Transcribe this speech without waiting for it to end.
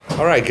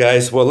All right,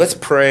 guys. Well, let's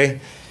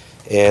pray,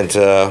 and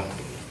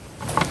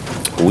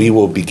we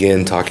will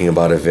begin talking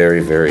about a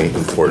very, very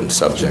important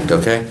subject,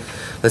 okay?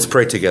 Let's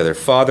pray together.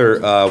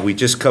 Father, we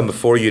just come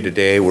before you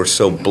today. We're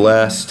so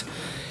blessed,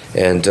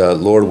 and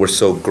Lord, we're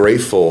so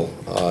grateful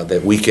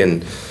that we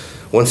can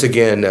once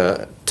again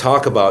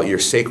talk about your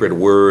sacred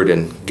word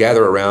and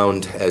gather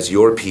around as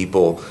your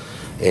people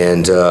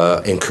and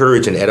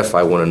encourage and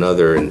edify one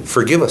another. And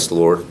forgive us,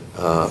 Lord,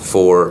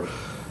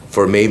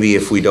 for maybe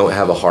if we don't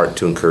have a heart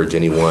to encourage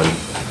anyone.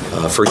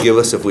 Forgive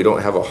us if we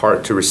don't have a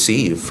heart to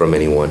receive from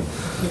anyone,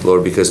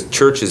 Lord, because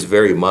church is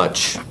very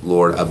much,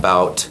 Lord,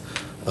 about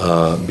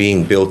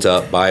being built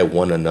up by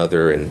one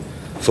another and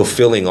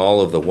fulfilling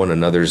all of the one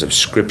another's of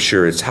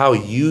Scripture. It's how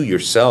you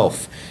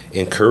yourself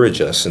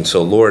encourage us. And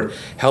so, Lord,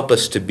 help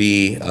us to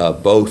be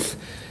both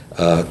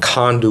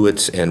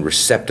conduits and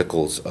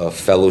receptacles of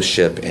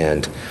fellowship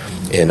and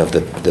of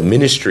the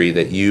ministry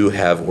that you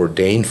have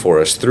ordained for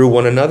us through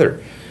one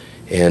another.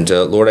 And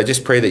Lord, I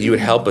just pray that you would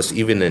help us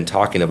even in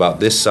talking about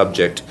this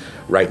subject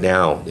right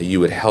now, that you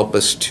would help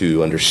us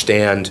to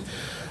understand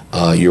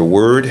your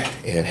word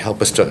and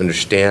help us to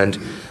understand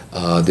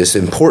this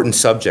important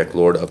subject,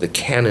 Lord, of the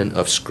Canon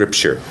of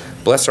Scripture.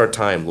 Bless our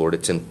time, Lord.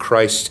 It's in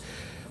Christ's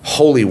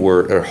holy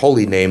word or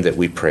holy name that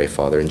we pray,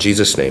 Father. In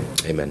Jesus' name,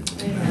 amen.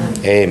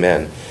 Amen.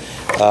 Amen.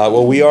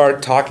 Well, we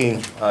are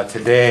talking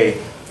today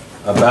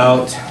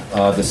about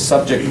the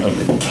subject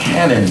of the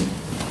Canon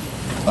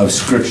of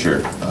Scripture,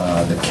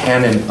 the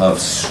Canon of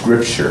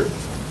Scripture.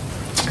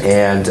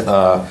 And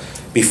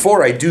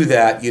before I do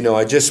that,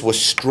 I just was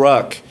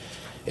struck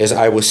as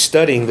I was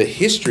studying the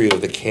history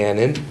of the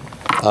canon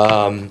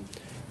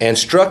and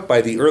struck by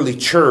the early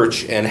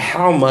church and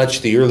how much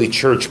the early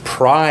church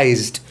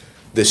prized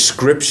the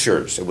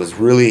Scriptures. It was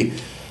really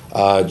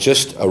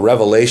just a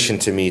revelation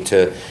to me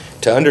to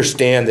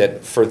understand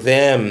that for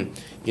them,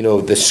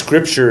 the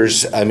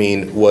Scriptures,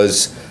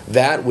 was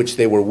that which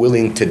they were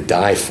willing to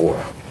die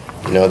for.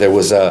 There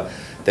was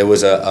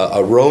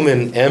a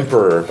Roman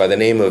emperor by the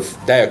name of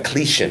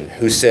Diocletian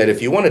who said,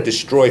 if you want to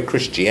destroy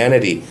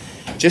Christianity,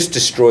 just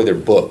destroy their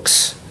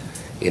books.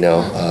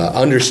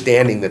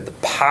 Understanding that the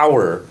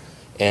power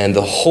and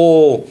the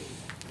whole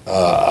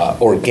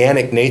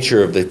organic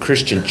nature of the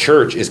Christian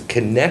church is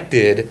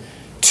connected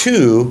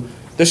to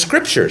the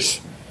Scriptures.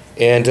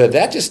 And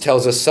that just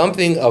tells us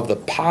something of the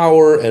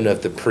power and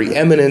of the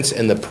preeminence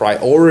and the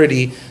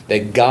priority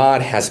that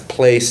God has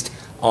placed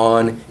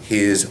on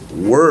His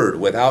Word.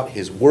 Without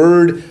His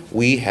Word,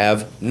 we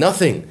have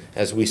nothing.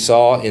 As we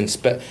saw in,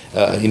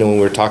 when we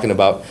were talking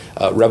about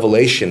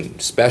revelation,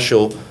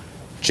 special,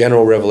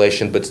 general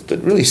revelation, but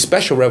really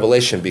special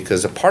revelation,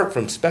 because apart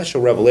from special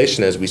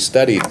revelation, as we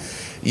studied,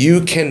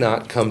 you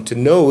cannot come to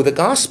know the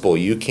gospel.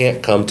 You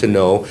can't come to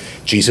know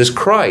Jesus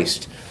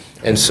Christ.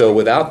 And so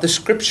without the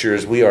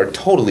Scriptures, we are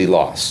totally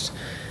lost.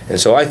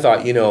 And so I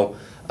thought,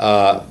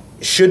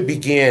 should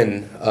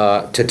begin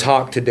to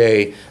talk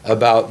today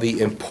about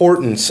the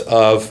importance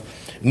of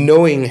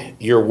knowing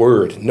your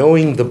word,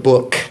 knowing the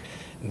book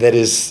that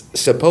is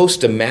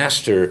supposed to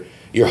master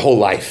your whole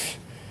life.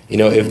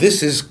 If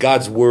this is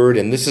God's word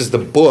and this is the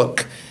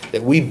book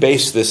that we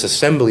base this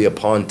assembly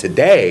upon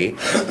today,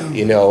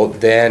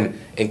 then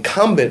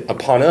incumbent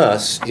upon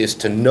us is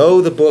to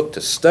know the book,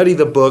 to study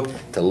the book,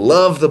 to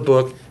love the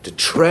book, to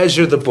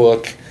treasure the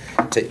book,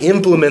 to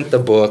implement the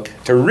book,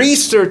 to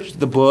research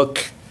the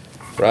book,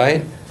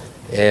 right?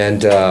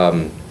 And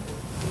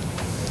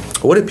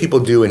what do people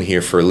do in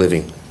here for a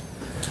living?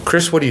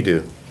 Chris, what do you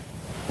do?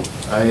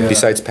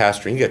 Besides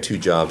pastoring, you got 2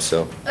 jobs,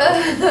 so.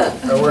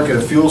 I work at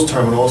a fuels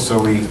terminal,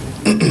 so we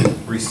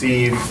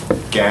receive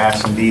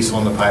gas and diesel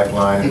in the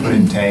pipeline, and put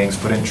in tanks,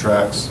 put in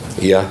trucks.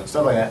 Yeah.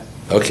 Stuff like that.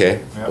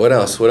 Okay. Yep. What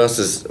else? What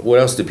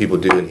else do people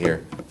do in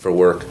here for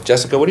work?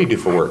 Jessica, what do you do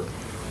for work?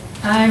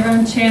 I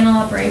run channel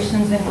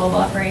operations and global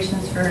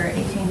operations for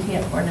AT&T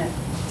at Fortnite.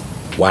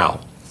 Wow.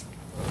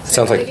 That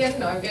sounds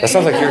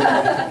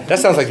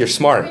like you're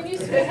smart.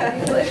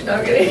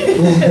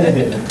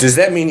 Does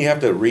that mean you have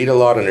to read a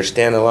lot,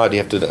 understand a lot? Do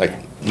you have to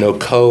know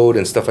code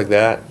and stuff like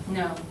that?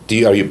 No.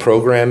 Are you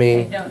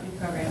programming? I don't do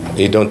programming.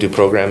 You don't do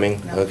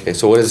programming? No. Okay.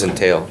 So what does it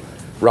entail?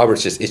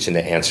 Robert's just itching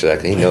to answer that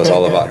because he knows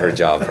all about her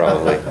job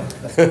probably.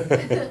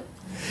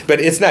 But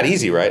it's not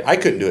easy, right? I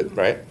couldn't do it,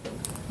 right?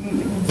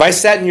 If I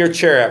sat in your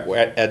chair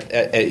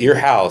at your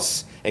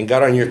house and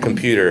got on your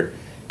computer,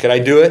 could I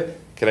do it?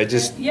 Could I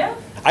just? Yeah.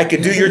 I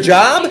could do your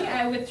job?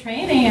 With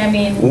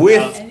training,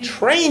 With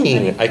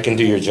training, I can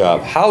do your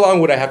job. How long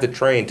would I have to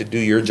train to do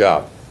your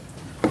job?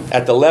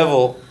 At the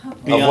level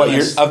of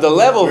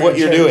what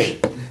you're doing.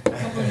 A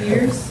couple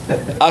years.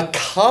 A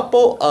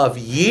couple of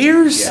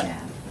years? Yeah.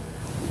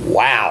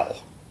 Wow.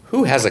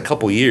 Who has a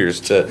couple years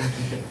to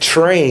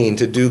train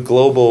to do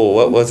global,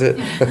 what was it?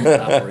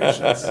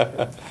 Operations.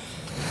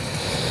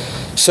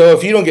 So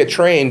if you don't get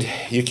trained,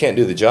 you can't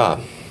do the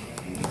job,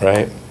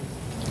 right?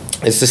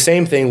 It's the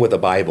same thing with the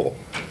Bible.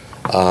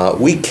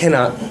 We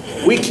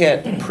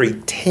can't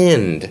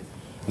pretend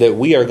that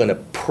we are going to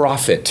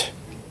profit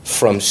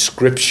from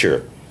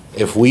Scripture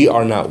if we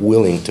are not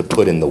willing to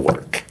put in the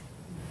work.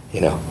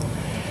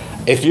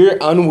 If you're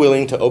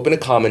unwilling to open a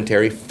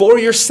commentary for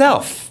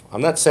yourself,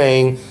 I'm not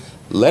saying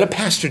let a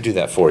pastor do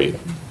that for you.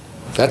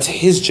 That's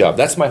his job.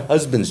 That's my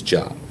husband's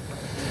job.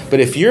 But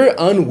if you're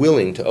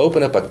unwilling to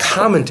open up a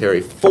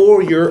commentary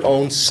for your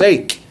own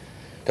sake,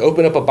 to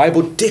open up a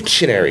Bible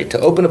dictionary, to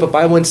open up a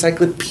Bible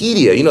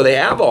encyclopedia, they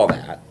have all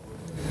that.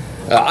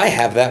 I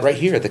have that right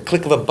here at the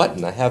click of a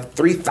button. I have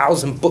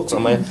 3,000 books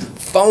on my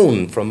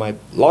phone from my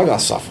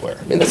Logos software.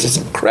 I mean, that's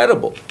just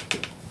incredible.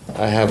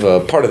 I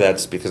have part of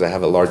that's because I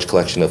have a large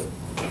collection of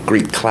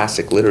Greek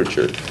classic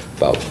literature,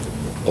 about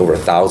over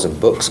 1,000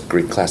 books,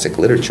 Greek classic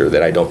literature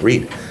that I don't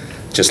read.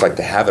 Just like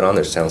to have it on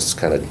there sounds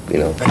kind of,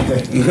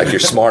 like you're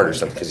smart or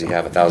something because you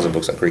have 1,000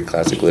 books on Greek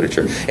classic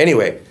literature.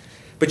 Anyway,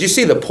 but you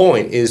see the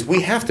point is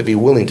we have to be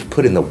willing to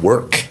put in the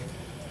work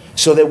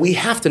so that we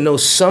have to know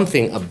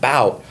something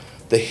about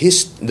the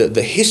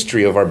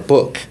history of our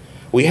book.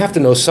 We have to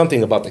know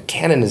something about the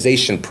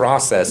canonization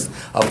process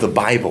of the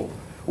Bible.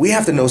 We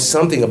have to know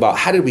something about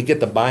how did we get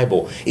the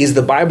Bible? Is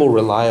the Bible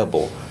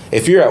reliable?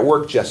 If you're at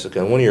work, Jessica,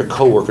 and one of your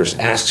coworkers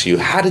asks you,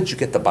 how did you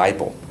get the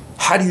Bible?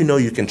 How do you know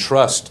you can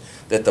trust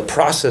that the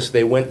process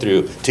they went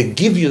through to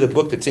give you the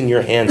book that's in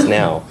your hands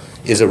now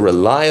is a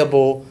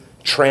reliable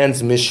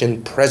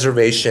transmission,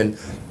 preservation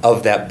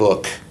of that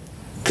book?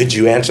 Could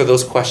you answer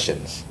those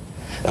questions?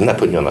 I'm not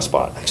putting you on the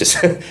spot. Just,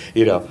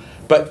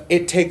 But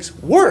it takes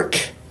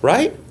work,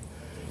 right?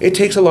 It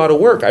takes a lot of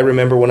work. I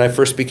remember when I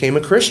first became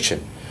a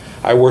Christian.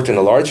 I worked in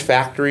a large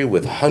factory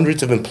with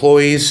hundreds of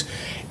employees,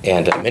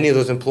 and many of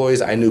those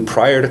employees I knew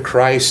prior to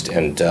Christ,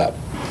 and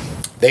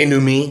they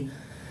knew me.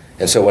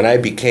 And so when I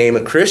became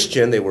a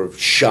Christian, they were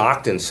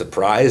shocked and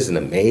surprised and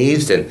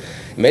amazed, and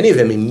many of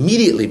them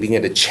immediately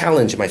began to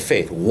challenge my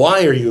faith.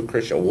 Why are you a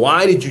Christian?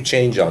 Why did you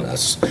change on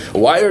us?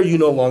 Why are you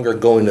no longer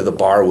going to the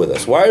bar with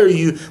us?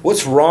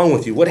 What's wrong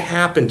with you? What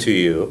happened to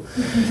you?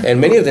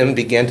 And many of them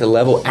began to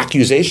level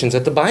accusations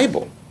at the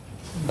Bible.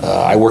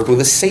 I worked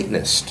with a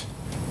Satanist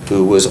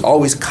who was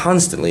always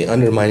constantly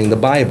undermining the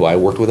Bible. I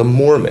worked with a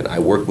Mormon. I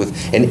worked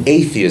with an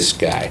atheist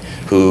guy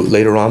who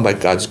later on, by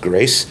God's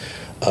grace,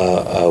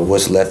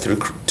 was led through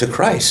to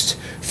Christ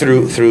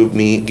through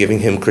me giving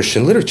him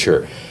Christian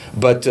literature.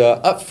 But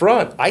up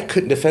front, I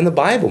couldn't defend the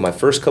Bible. My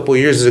first couple of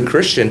years as a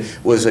Christian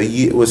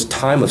was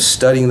time of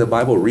studying the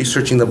Bible,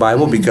 researching the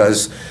Bible,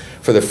 because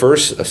for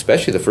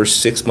especially the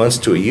first 6 months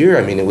to a year,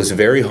 it was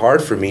very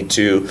hard for me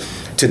to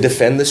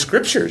defend the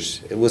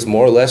Scriptures. It was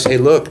more or less, hey,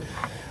 look,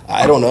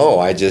 I don't know.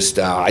 I just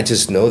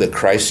know that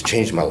Christ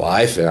changed my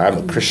life, and I'm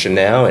a Christian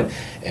now,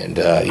 and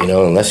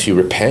unless you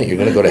repent, you're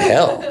going to go to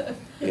hell.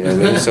 You know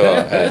what I mean?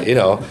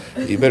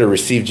 So, you better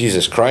receive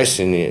Jesus Christ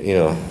and,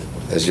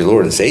 as your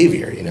Lord and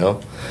Savior,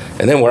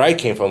 And then where I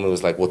came from, it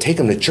was like, well, take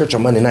him to church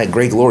on Monday night.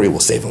 Great glory will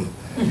save him.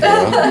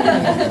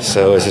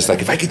 So it's just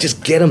like, if I could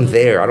just get him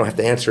there, I don't have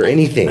to answer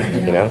anything,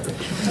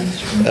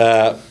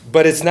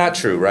 But it's not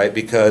true, right?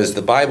 Because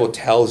the Bible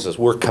tells us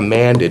we're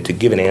commanded to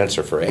give an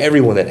answer for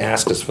everyone that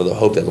asks us for the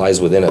hope that lies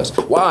within us.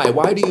 Why?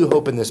 Why do you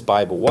hope in this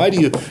Bible?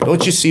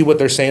 Don't you see what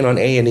they're saying on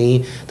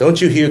A&E?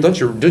 Don't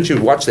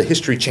you watch the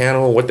History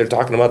Channel and what they're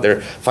talking about? They're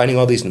finding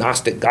all these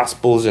Gnostic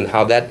Gospels and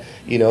how that,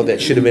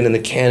 that should have been in the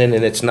canon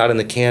and it's not in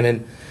the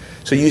canon.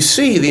 So you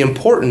see the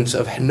importance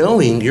of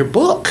knowing your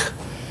book.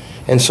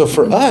 And so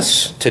for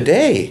us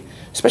today,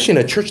 especially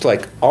in a church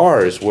like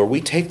ours, where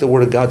we take the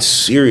Word of God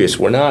serious,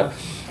 we're not,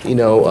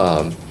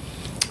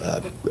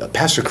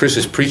 Pastor Chris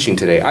is preaching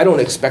today. I don't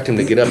expect him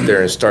to get up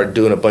there and start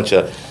doing a bunch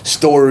of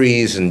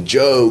stories and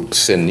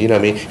jokes and,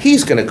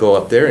 He's going to go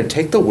up there and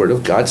take the Word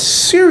of God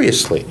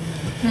seriously.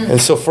 And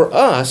so for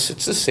us,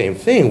 it's the same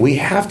thing. We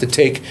have to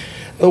take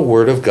the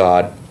Word of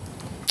God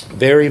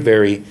very,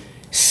 very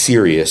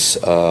serious.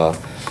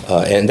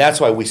 And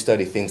that's why we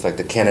study things like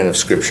the Canon of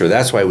Scripture.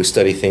 That's why we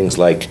study things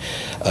like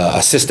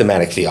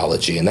systematic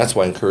theology. And that's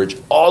why I encourage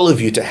all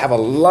of you to have a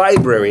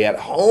library at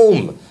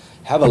home.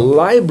 Have a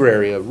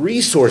library of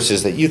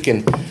resources that you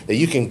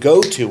can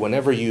go to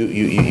whenever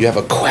you have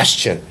a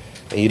question.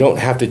 And you don't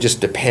have to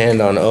just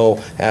depend on,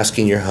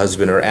 asking your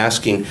husband or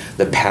asking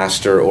the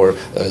pastor or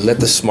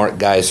let the smart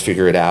guys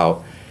figure it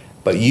out.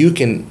 But you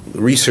can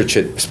research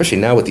it, especially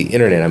now with the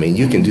internet.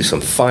 You can do some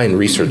fine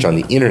research on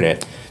the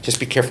internet. Just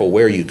be careful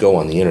where you go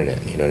on the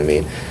internet, you know what I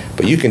mean?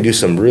 But you can do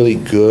some really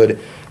good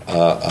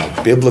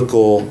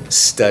biblical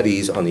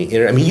studies on the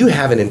internet. You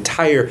have an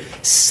entire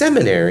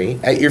seminary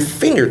at your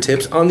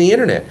fingertips on the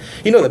internet.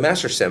 The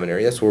Master's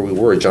Seminary, that's where we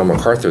were at John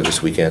MacArthur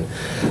this weekend.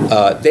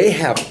 They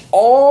have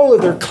all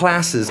of their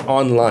classes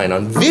online,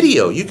 on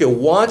video. You can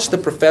watch the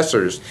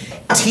professors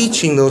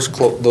teaching those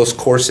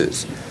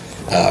courses.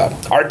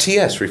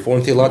 RTS,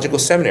 Reformed Theological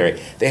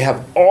Seminary, they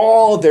have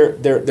all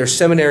their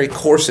seminary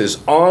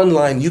courses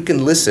online. You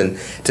can listen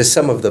to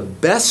some of the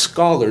best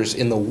scholars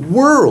in the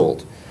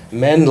world,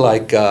 men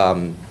like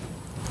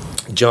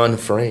John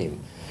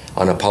Frame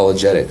on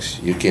apologetics.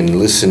 You can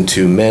listen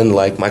to men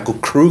like Michael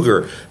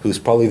Kruger, who's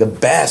probably the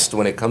best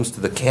when it comes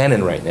to the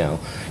canon right now.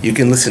 You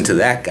can listen to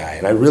that guy,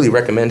 and I really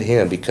recommend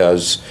him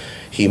because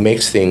he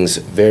makes things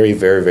very,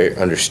 very, very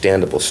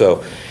understandable.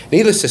 So,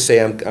 needless to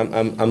say,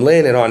 I'm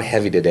laying it on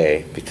heavy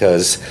today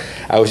because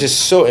I was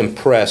just so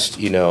impressed,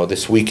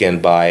 this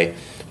weekend by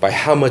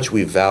how much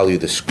we value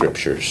the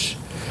Scriptures.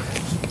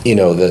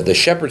 The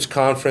Shepherds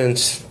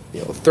Conference,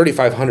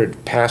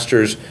 3,500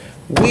 pastors,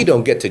 we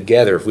don't get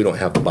together if we don't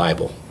have the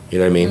Bible. You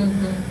know what I mean?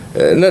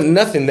 Mm-hmm.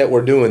 Nothing that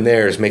we're doing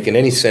there is making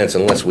any sense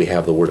unless we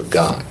have the Word of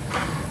God.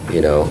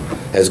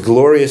 As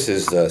glorious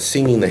as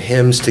singing the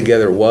hymns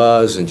together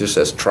was, and just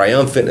as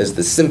triumphant as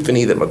the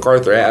symphony that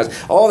MacArthur has,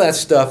 all that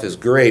stuff is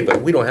great,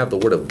 but we don't have the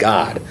Word of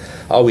God.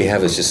 All we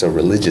have is just a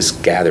religious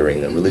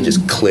gathering, a religious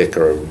clique,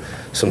 or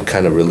some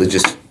kind of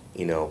religious,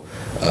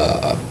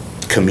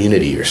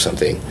 community or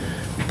something.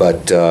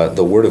 But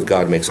the Word of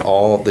God makes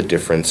all the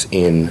difference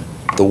in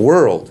the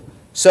world.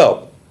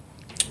 So,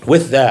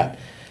 with that,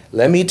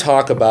 let me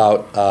talk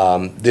about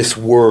this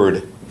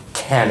word,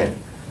 canon.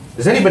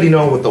 Does anybody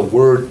know what the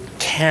word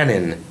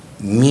canon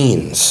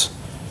means?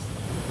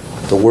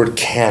 The word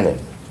canon.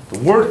 The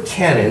word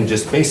canon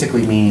just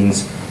basically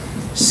means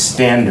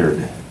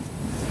standard.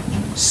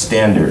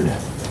 Standard.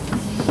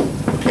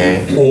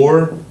 Okay?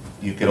 Or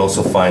you could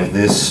also find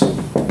this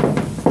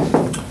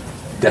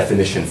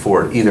definition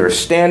for it. Either a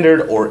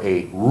standard or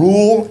a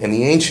rule. In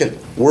the ancient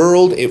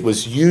world, it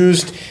was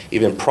used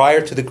even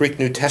prior to the Greek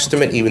New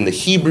Testament. Even the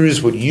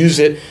Hebrews would use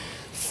it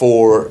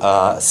for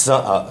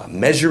a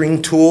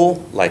measuring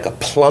tool, like a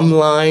plumb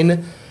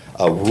line,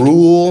 a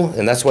rule,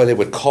 and that's why they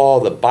would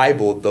call the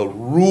Bible the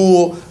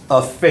rule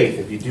of faith.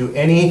 If you do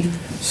any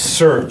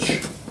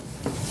search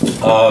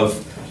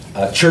of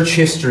church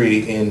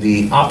history in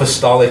the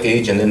apostolic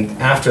age, and then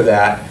after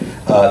that,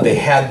 they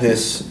had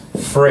this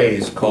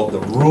phrase called the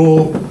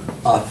rule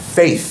of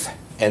faith.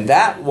 And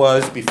that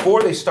was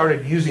before they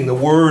started using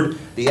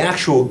the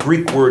actual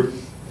Greek word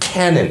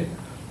canon,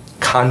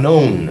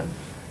 kanon.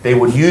 They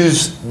would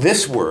use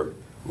this word,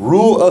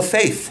 rule of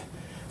faith,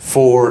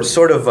 for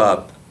sort of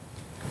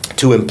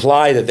to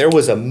imply that there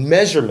was a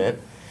measurement,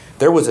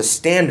 there was a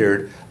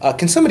standard.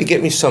 Can somebody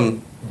get me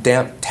some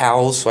damp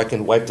towels so I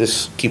can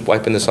keep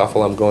wiping this off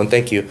while I'm going?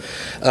 Thank you.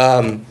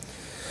 And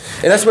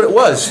that's what it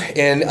was.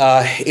 And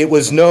it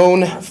was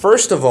known,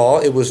 first of all,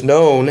 in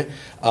the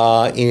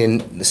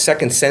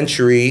 2nd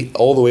century,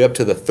 all the way up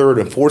to the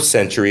 3rd and 4th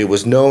century. It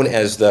was known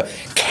as the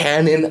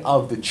canon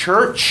of the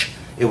church.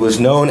 It was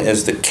known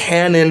as the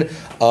canon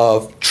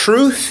of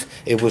truth.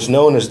 It was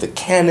known as the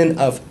canon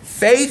of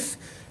faith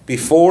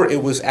before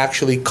it was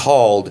actually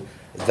called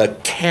the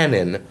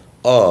canon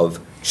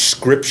of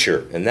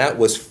Scripture. And that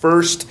was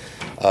first,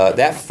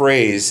 that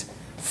phrase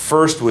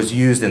first was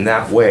used in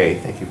that way.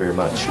 Thank you very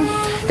much.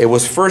 It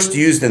was first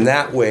used in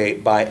that way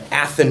by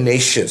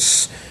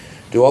Athanasius.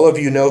 Do all of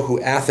you know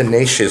who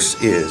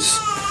Athanasius is?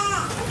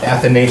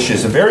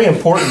 Athanasius, a very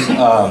important.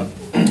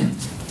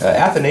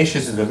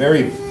 Athanasius is a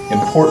very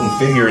important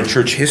figure in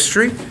church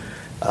history.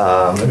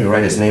 Let me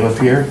write his name up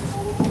here.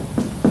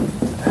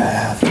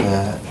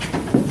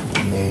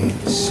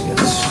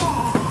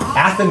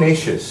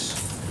 Athanasius.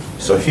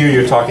 So here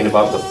you're talking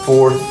about the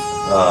 4th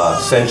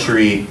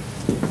century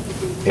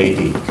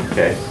AD.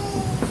 Okay,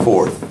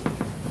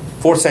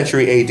 4th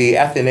century AD.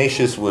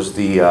 Athanasius was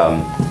the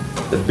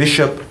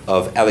bishop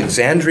of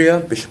Alexandria,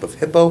 bishop of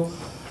Hippo,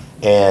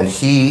 and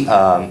he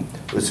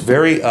was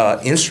very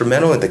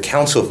instrumental at the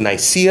Council of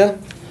Nicaea.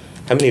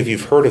 How many of you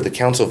have heard of the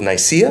Council of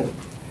Nicaea?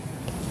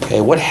 Okay,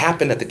 what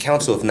happened at the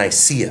Council of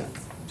Nicaea?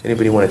 Does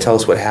anybody want to tell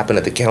us what happened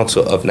at the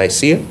Council of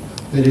Nicaea?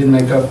 They didn't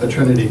make up the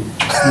Trinity.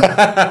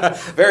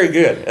 Very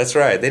good. That's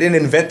right. They didn't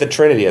invent the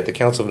Trinity at the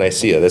Council of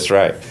Nicaea. That's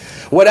right.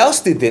 What else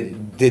did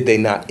they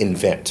not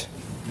invent?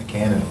 The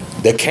canon.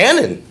 The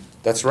canon.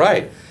 That's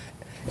right.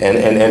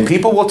 And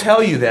people will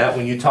tell you that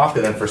when you talk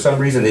to them. For some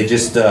reason, they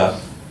just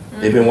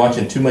they've been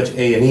watching too much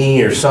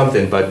A&E or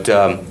something. But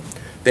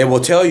they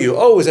will tell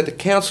you, it was at the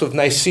Council of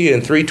Nicaea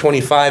in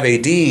 325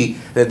 A.D.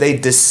 that they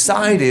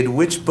decided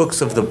which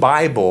books of the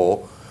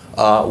Bible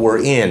were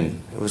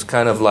in. It was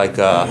kind of like,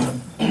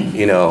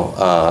 it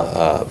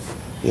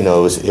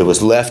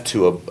was left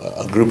to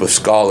a group of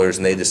scholars,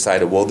 and they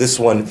decided, well, this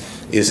one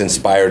is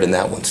inspired and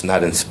that one's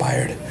not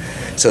inspired.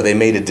 So they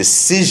made a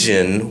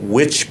decision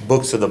which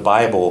books of the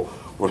Bible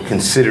were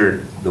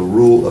considered the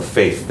rule of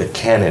faith, the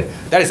canon.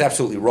 That is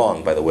absolutely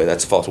wrong, by the way.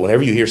 That's false.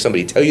 Whenever you hear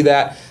somebody tell you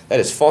that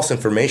is false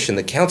information.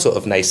 The Council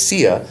of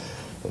Nicaea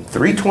in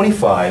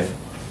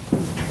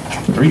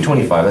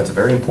 325, that's a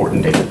very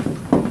important date.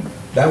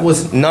 That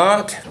was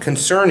not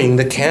concerning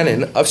the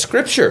canon of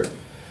Scripture.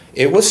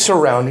 It was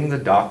surrounding the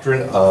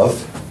doctrine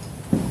of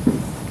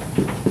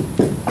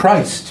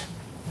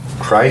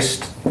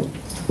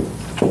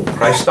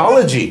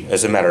Christology,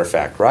 as a matter of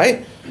fact,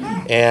 right?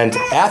 And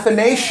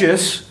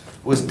Athanasius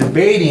was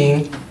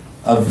debating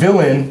a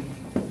villain,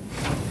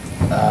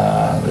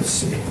 by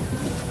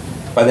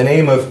the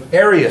name of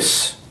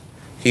Arius.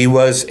 He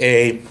was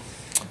an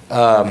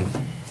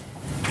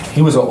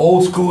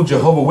old school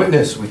Jehovah's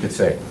Witness, we could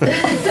say.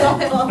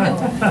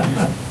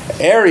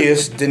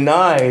 Arius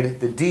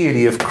denied the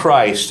deity of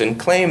Christ and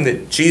claimed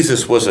that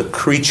Jesus was a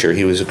creature.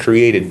 He was a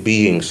created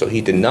being. So he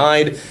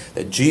denied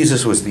that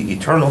Jesus was the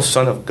eternal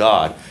Son of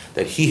God,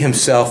 that he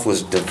himself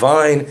was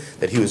divine,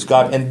 that he was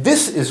God. And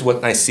this is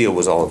what Nicaea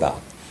was all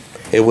about.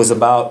 It was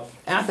about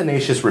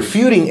Athanasius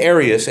refuting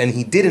Arius, and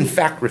he did in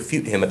fact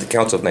refute him at the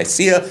Council of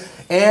Nicaea,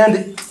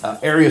 and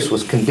Arius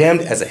was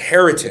condemned as a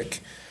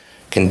heretic.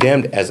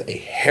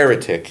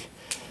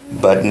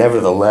 But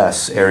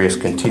nevertheless, Arius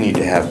continued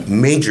to have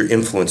major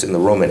influence in the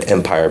Roman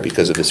Empire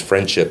because of his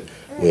friendship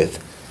with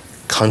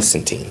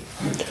Constantine.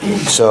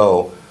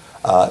 So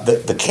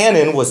the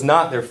canon was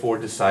not therefore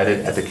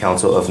decided at the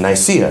Council of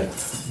Nicaea.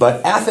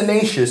 But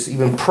Athanasius,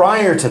 even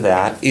prior to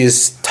that,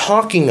 is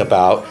talking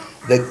about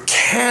the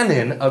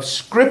canon of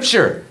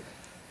Scripture.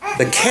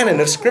 The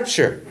canon of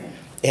Scripture.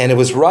 And it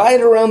was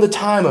right around the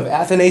time of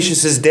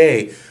Athanasius'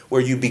 day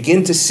where you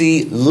begin to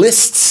see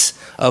lists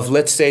of,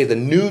 let's say, the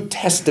New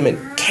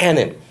Testament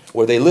canon,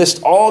 where they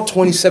list all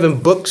 27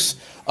 books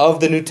of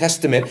the New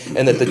Testament,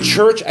 and that the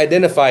church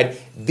identified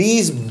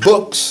these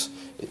books.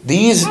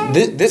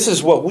 This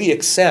is what we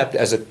accept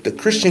as the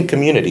Christian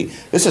community.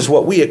 This is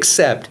what we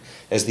accept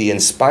as the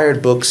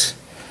inspired books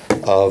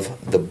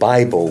of the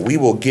Bible. We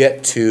will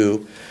get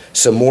to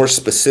some more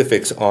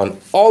specifics on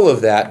all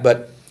of that,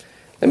 but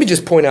let me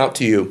just point out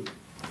to you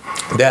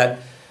that,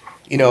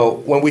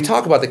 when we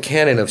talk about the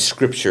canon of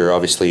Scripture,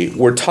 obviously,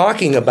 we're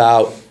talking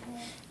about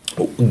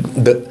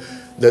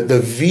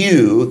the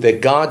view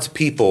that God's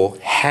people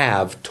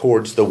have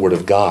towards the Word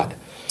of God.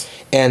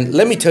 And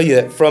let me tell you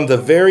that from the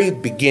very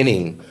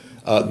beginning,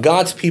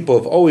 God's people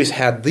have always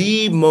had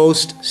the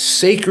most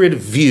sacred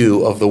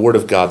view of the Word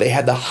of God. They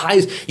had the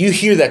highest. You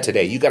hear that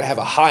today. You got to have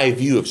a high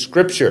view of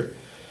Scripture.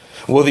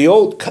 Well, the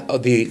Old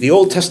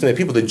Testament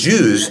people, the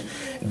Jews,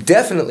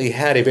 definitely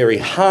had a very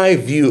high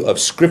view of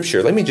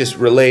Scripture. Let me just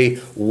relay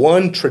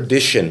one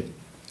tradition,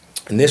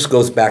 and this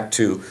goes back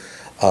to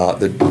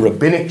the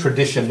rabbinic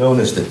tradition known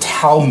as the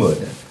Talmud.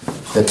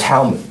 The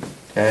Talmud,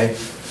 okay?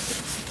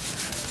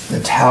 The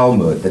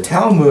Talmud. The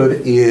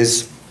Talmud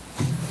is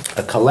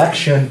a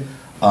collection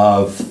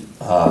of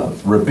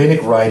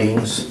rabbinic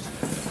writings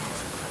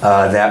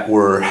that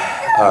were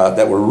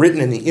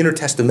written in the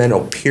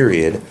intertestamental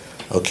period.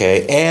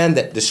 Okay, and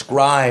that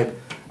describe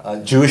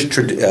Jewish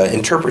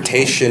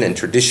interpretation and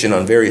tradition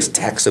on various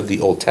texts of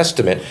the Old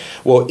Testament.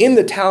 Well, in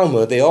the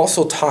Talmud, they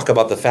also talk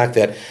about the fact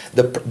that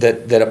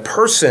that a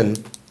person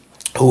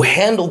who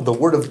handled the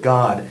Word of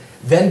God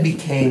then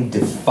became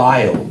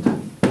defiled.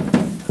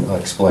 I'll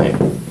explain.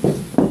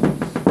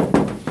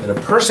 That a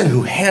person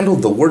who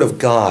handled the Word of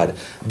God,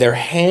 their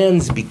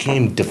hands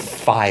became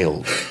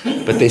defiled.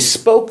 But they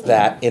spoke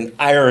that in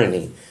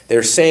irony.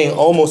 They're saying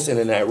almost in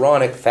an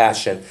ironic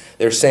fashion,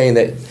 they're saying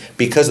that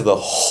because of the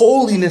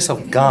holiness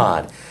of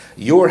God,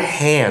 your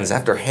hands,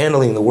 after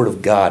handling the Word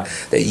of God,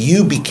 that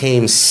you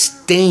became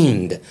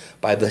stained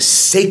by the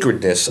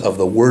sacredness of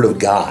the Word of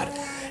God.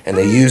 And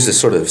they use this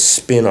sort of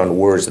spin on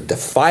words, the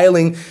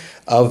defiling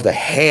of the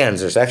hands.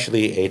 There's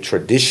actually a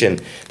tradition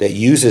that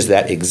uses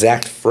that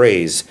exact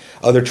phrase.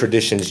 Other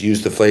traditions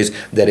use the phrase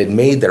that it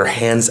made their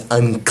hands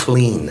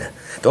unclean.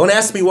 Don't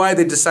ask me why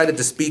they decided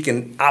to speak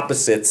in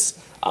opposites,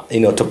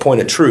 to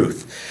point a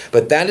truth.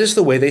 But that is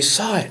the way they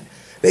saw it.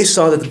 They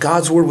saw that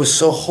God's Word was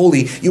so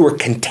holy, you were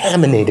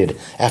contaminated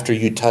after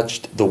you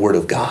touched the Word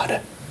of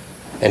God.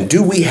 And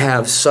do we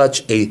have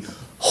such a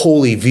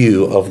holy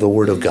view of the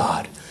Word of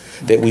God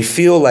that we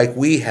feel like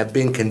we have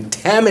been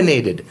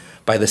contaminated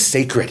by the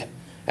sacred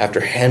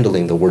after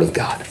handling the Word of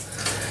God?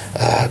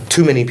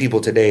 Too many people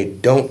today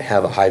don't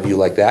have a high view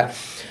like that.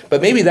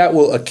 But maybe that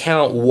will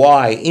account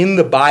why in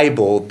the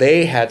Bible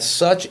they had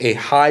such a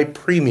high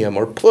premium,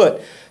 or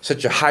put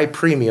such a high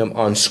premium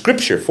on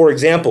Scripture. For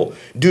example,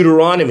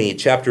 Deuteronomy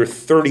chapter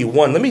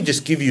 31. Let me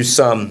just give you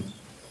some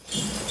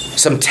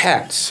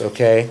texts,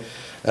 okay?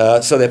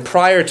 So that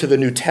prior to the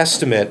New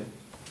Testament,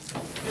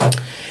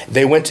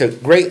 they went to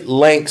great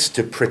lengths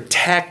to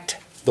protect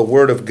the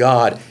Word of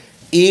God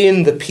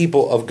in the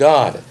people of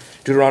God.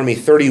 Deuteronomy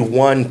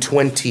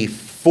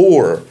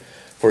 31:24.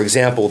 For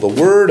example, the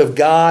Word of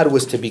God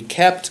was to be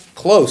kept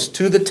close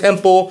to the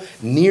temple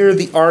near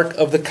the Ark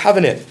of the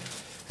Covenant.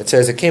 It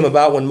says, it came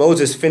about when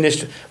Moses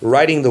finished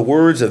writing the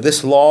words of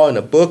this law in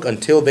a book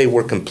until they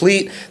were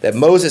complete, that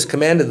Moses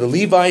commanded the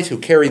Levites who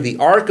carried the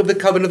Ark of the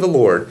Covenant of the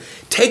Lord,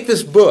 take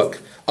this book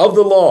of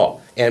the law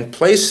and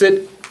place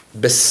it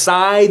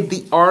beside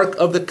the Ark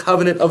of the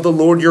Covenant of the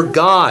Lord your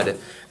God,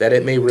 that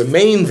it may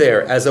remain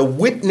there as a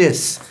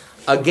witness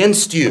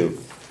against you.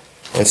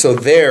 And so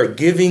there,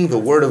 giving the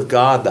Word of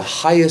God the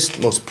highest,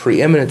 most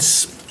preeminent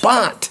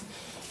spot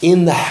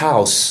in the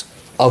house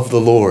of the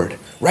Lord,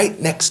 right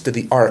next to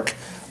the Ark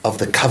of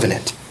the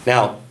Covenant.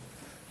 Now,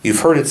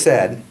 you've heard it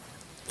said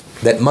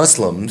that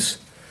Muslims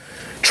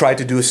tried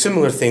to do a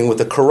similar thing with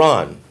the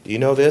Quran. Do you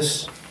know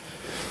this?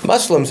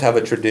 Muslims have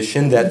a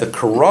tradition that the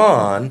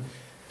Quran,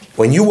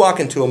 when you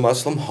walk into a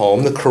Muslim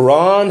home, the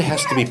Quran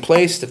has to be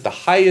placed at the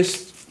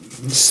highest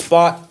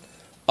spot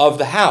of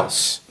the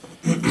house.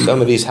 Some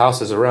of these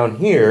houses around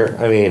here,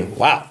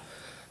 wow.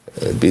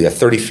 It'd be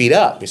 30 feet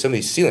up. I mean, some of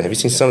these ceilings, have you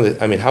seen some of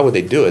the, I mean, how would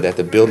they do it? They have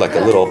to build like a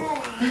little,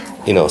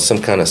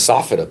 some kind of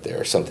soffit up there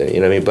or something,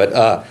 you know what I mean?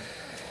 But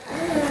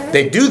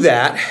they do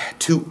that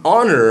to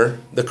honor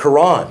the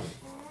Quran,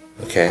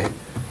 okay?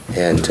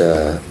 And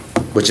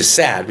which is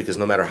sad, because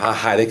no matter how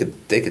high they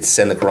could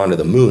send the Quran to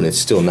the moon, it's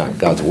still not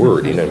God's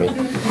word, you know what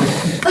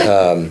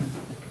I mean?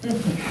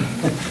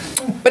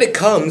 But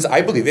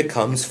I believe it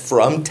comes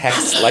from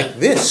texts like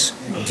this.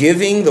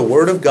 Giving the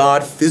Word of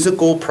God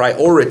physical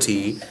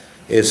priority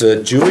is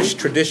a Jewish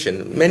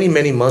tradition. Many,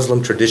 many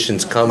Muslim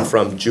traditions come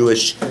from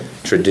Jewish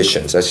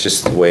traditions. That's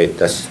just the way,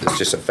 it's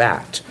just a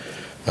fact.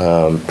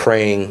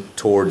 Praying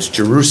towards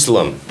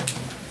Jerusalem.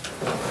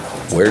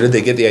 Where did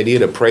they get the idea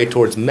to pray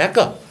towards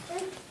Mecca?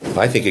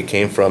 I think it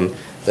came from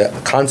the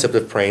concept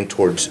of praying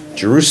towards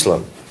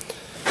Jerusalem.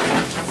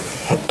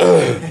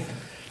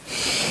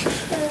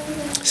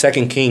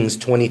 2 Kings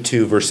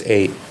 22, verse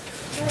 8.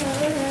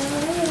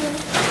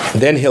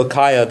 Then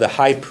Hilkiah the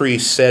high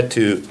priest said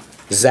to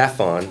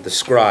Zaphon the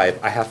scribe,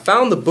 I have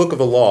found the book of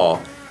the law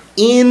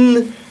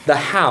in the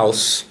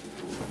house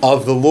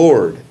of the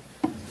Lord.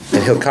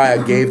 And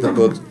Hilkiah gave the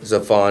book to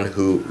Zaphon,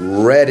 who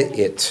read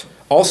it.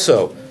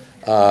 Also,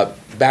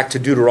 back to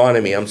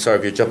Deuteronomy. I'm sorry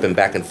if you're jumping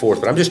back and forth,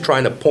 but I'm just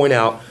trying to point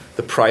out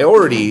the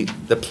priority,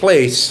 the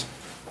place,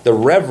 the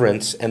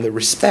reverence, and the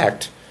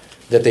respect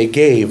that they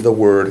gave the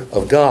Word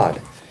of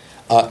God.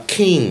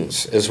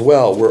 Kings as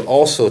well were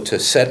also to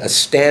set a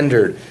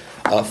standard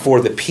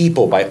for the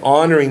people by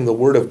honoring the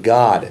Word of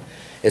God.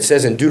 It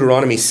says in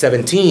Deuteronomy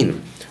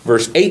 17,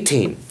 verse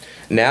 18,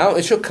 Now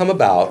it shall come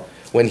about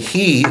when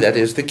he, that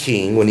is the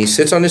king, when he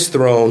sits on his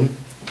throne,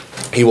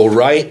 he will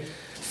write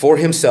for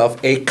himself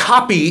a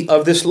copy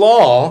of this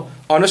law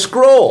on a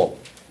scroll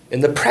in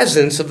the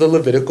presence of the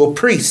Levitical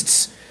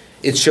priests.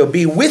 It shall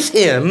be with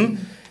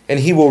him,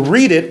 and he will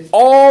read it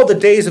all the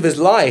days of his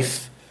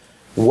life,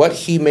 that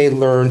he may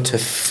learn to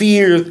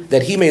fear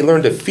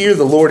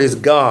the Lord his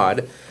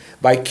God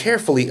by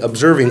carefully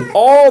observing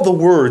all the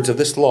words of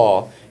this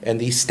law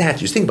and these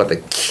statutes. Think about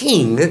the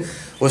king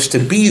was to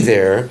be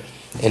there,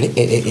 and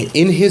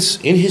in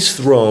his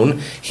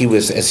throne,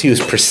 as he was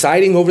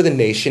presiding over the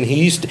nation,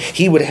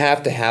 he would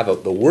have to have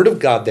the Word of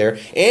God there,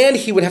 and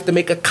he would have to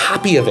make a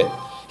copy of it.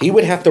 He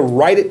would have to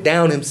write it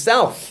down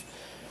himself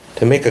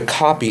to make a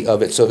copy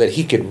of it so that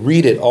he could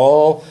read it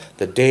all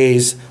the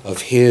days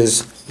of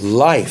his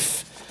life.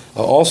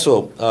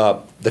 Also,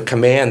 the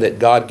command that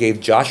God gave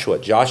Joshua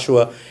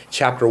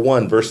chapter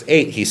 1, verse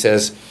 8, he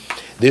says,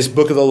 This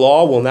book of the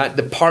law will not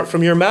depart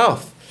from your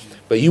mouth,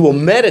 but you will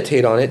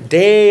meditate on it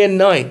day and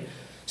night,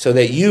 so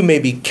that you may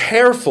be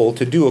careful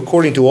to do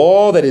according to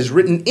all that is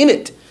written in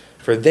it.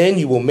 For then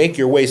you will make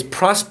your ways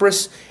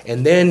prosperous,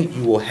 and then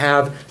you will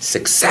have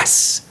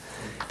success.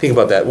 Think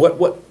about that.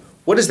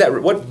 What is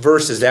that? What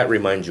verse does that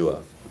remind you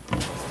of?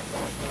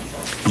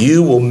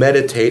 You will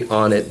meditate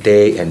on it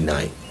day and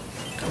night.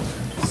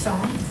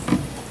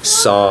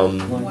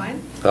 Psalm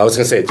 1. I was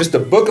going to say, just the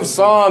book of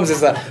Psalms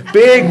is a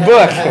big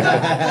book.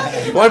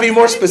 I want to be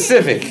more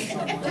specific.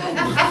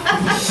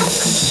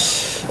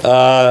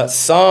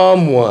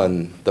 Psalm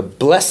 1. The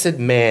blessed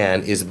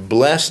man is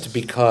blessed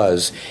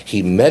because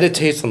he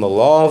meditates on the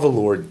law of the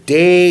Lord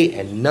day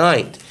and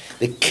night.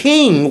 The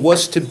king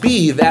was to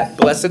be that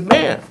blessed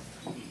man.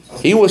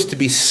 He was to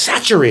be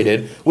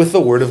saturated with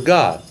the Word of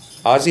God.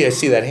 Ozzy, I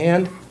see that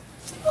hand.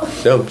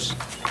 Oops.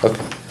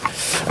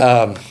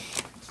 Okay.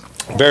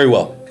 Very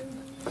well.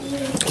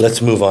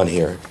 Let's move on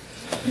here.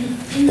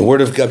 The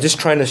Word of God. I'm just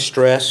trying to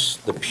stress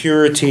the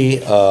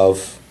purity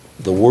of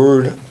the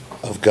Word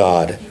of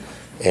God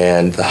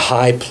and the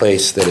high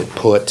place that it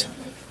put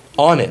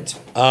on it.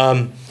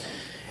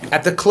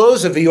 At the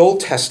close of the Old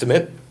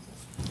Testament,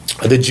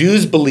 the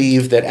Jews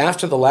believed that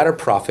after the latter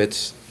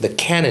prophets, the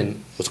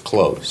canon was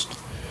closed.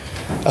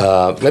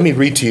 Let me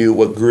read to you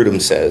what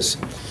Grudem says.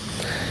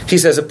 He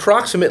says,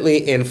 approximately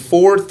in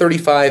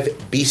 435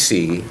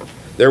 BC,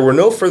 there were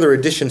no further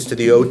additions to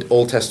the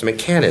Old Testament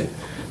canon.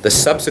 The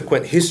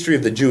subsequent history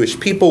of the Jewish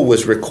people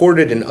was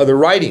recorded in other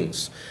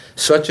writings,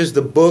 such as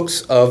the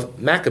books of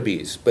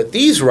Maccabees. But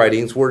these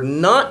writings were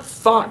not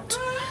thought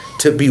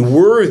to be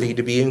worthy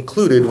to be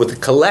included with a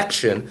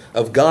collection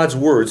of God's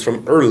words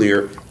from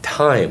earlier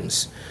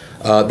times.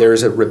 There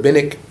is a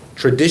rabbinic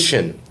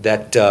tradition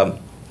that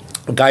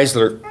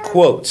Geisler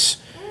quotes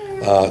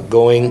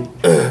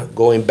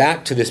going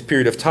back to this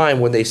period of time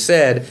when they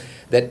said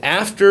that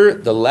after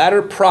the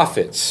latter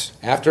prophets,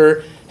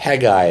 after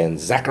Haggai and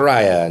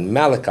Zechariah and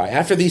Malachi,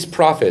 after these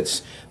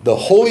prophets, the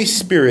Holy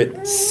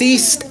Spirit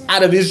ceased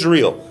out of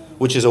Israel,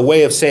 which is a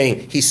way of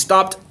saying he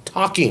stopped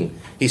talking,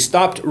 he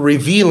stopped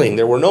revealing.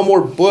 There were no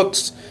more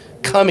books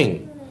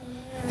coming.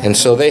 And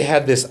so they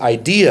had this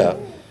idea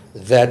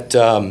that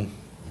the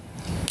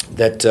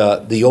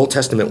Old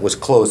Testament was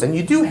closed. And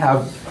you do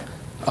have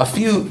a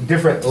few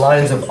different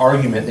lines of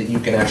argument that you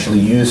can actually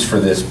use for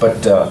this,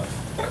 but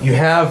you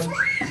have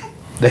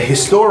the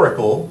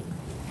historical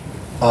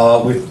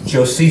with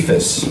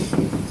Josephus.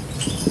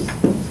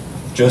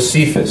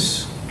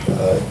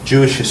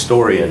 Jewish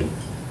historian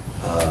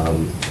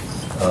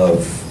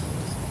of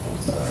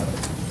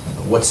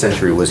what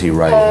century was he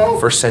writing?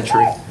 First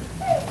century.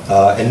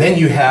 And then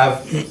you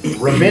have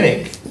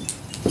rabbinic,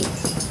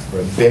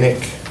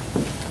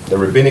 the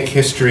rabbinic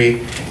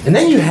history. And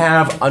then you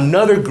have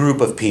another group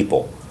of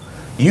people.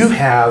 You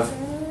have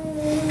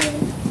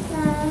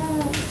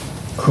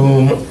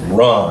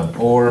Qumran,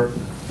 or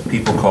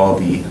people call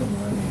the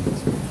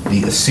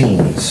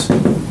Essenes.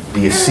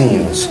 The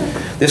Essenes.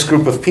 This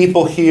group of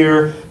people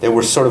here, they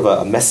were sort of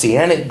a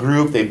messianic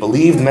group. They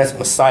believed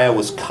Messiah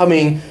was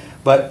coming,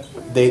 but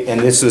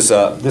this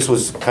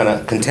was kind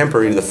of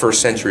contemporary to the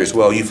first century as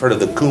well. You've heard of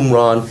the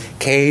Qumran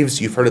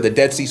caves. You've heard of the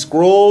Dead Sea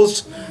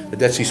Scrolls. The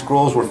Dead Sea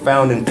Scrolls were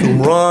found in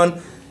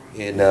Qumran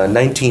in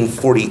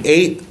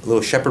 1948.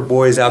 Little shepherd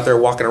boy is out there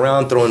walking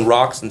around throwing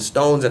rocks and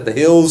stones at the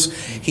hills.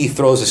 He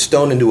throws a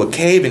stone into a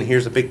cave and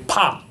hears a big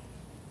pop.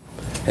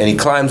 And he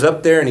climbs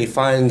up there and he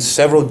finds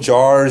several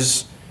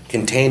jars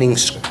containing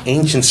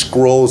ancient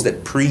scrolls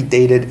that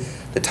predated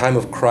the time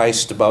of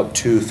Christ about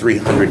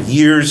 200-300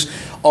 years.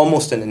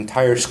 Almost an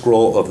entire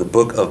scroll of the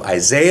book of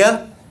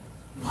Isaiah.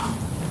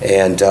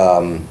 And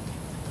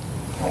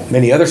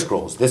many other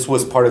scrolls. This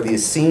was part of the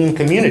Essene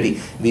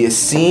community. The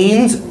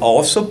Essenes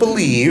also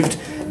believed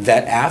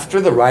that after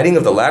the writing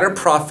of the latter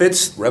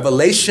prophets,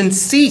 revelation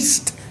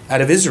ceased out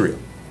of Israel.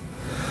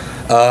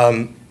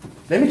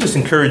 Let me just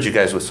encourage you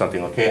guys with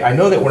something, okay? I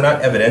know that we're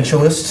not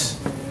evidentialists.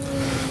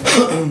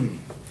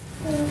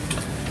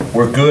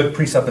 We're good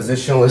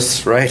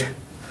presuppositionalists, right?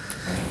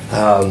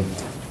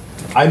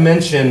 I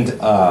mentioned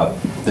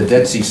the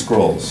Dead Sea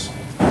Scrolls.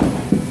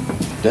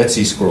 Dead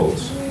Sea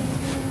Scrolls.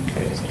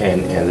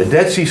 And the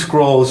Dead Sea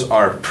Scrolls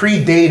are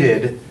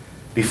predated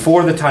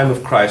before the time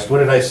of Christ. What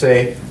did I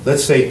say?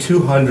 Let's say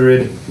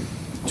 200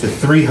 to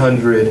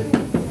 300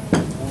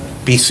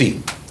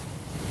 BC,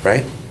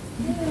 right?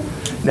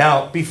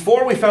 Now,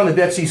 before we found the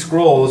Dead Sea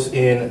Scrolls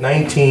in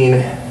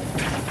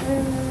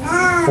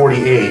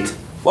 1948,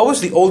 what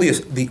was the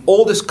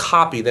oldest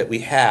copy that we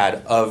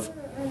had of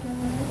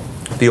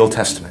the Old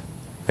Testament?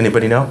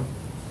 Anybody know?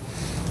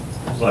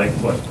 It's like,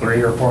 what,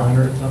 300 or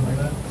 400, something like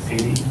that?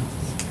 80?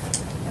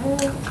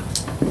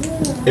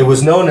 It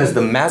was known as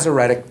the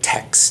Masoretic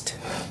text.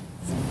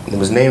 It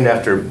was named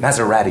after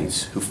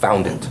Masoretes who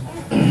found it.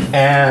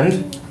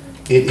 And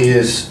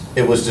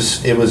it was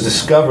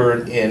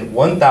discovered in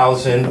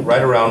 1000,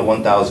 right around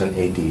 1000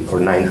 AD, or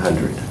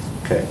 900.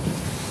 Okay.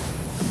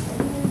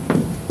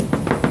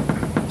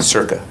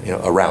 Circa,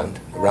 around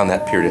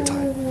that period of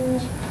time.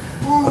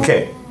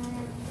 Okay.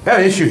 Got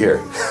an issue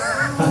here.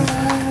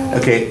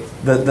 Okay,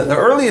 the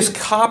earliest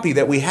copy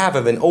that we have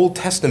of an Old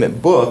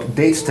Testament book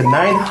dates to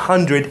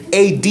 900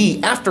 AD,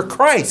 after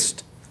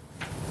Christ.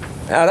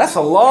 Now, that's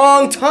a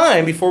long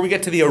time before we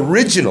get to the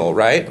original,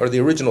 right? Or the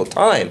original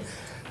time.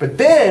 But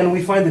then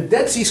we find the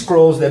Dead Sea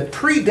Scrolls that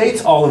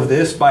predates all of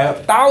this by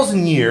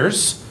 1,000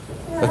 years.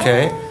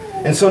 Okay?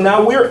 And so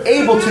now we're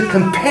able to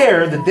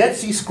compare the Dead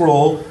Sea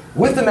Scroll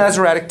with the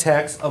Masoretic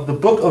text of the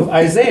book of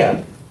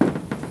Isaiah.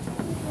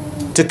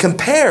 To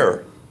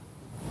compare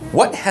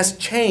what has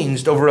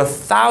changed over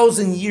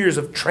 1,000 years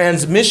of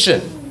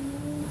transmission.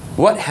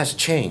 What has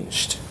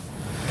changed?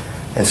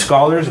 And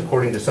scholars,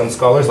 according to some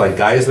scholars like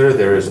Geisler,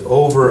 there is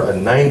over a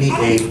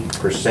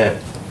 98%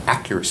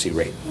 accuracy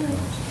rate.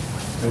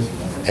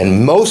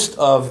 And most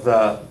of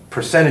the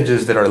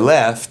percentages that are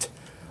left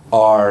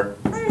are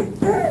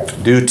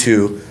due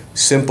to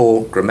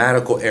simple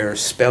grammatical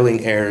errors,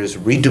 spelling errors,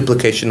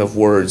 reduplication of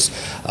words.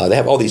 They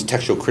have all these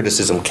textual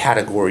criticism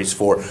categories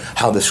for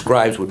how the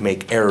scribes would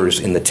make errors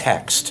in the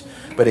text.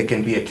 But it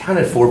can be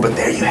accounted for. But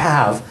there you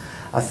have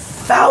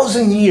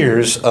 1,000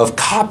 years of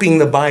copying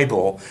the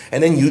Bible.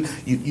 And then you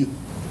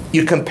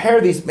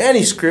compare these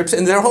manuscripts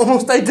and they're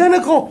almost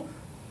identical.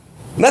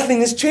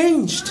 Nothing has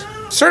changed.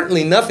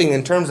 Certainly nothing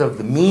in terms of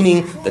the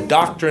meaning, the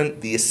doctrine,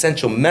 the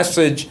essential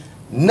message.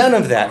 None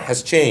of that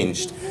has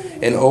changed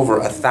in over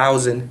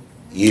 1,000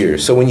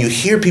 years. So when you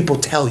hear people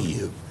tell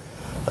you,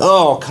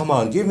 oh, come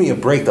on, give me a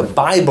break, the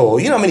Bible,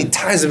 you know how many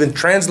times it's been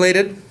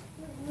translated?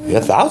 Yeah,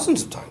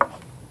 thousands of times.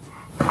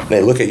 And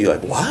they look at you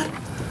like, what?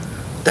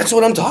 That's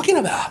what I'm talking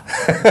about.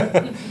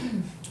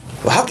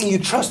 Well, how can you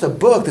trust a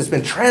book that's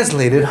been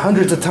translated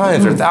hundreds of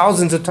times or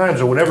thousands of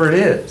times or whatever it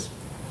is?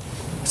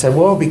 I said,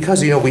 well,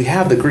 because, we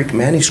have the Greek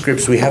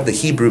manuscripts, we have the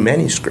Hebrew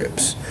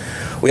manuscripts.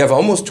 We have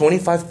almost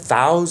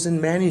 25,000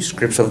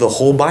 manuscripts of the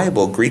whole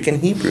Bible, Greek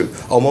and Hebrew.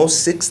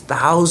 Almost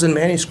 6,000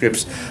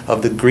 manuscripts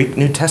of the Greek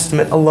New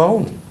Testament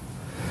alone.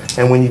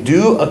 And when you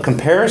do a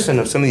comparison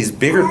of some of these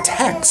bigger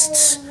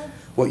texts,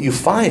 what you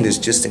find is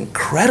just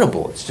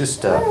incredible. It's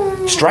just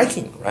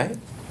striking, right?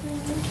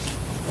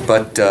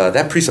 But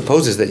that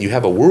presupposes that you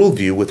have a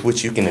worldview with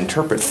which you can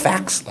interpret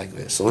facts like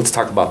this. So let's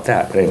talk about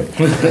that. But anyway,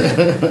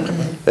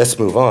 let's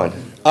move on.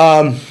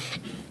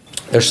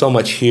 There's so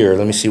much here.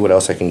 Let me see what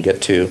else I can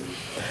get to.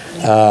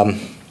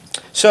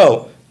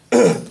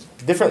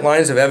 Different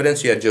lines of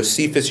evidence. You had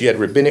Josephus, you had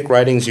rabbinic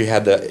writings, you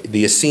had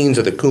the Essenes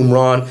or the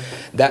Qumran.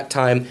 That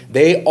time,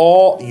 they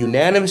all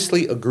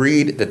unanimously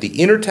agreed that the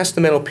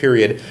intertestamental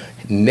period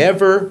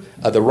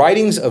the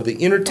writings of the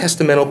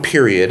intertestamental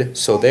period,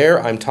 so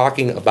there I'm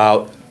talking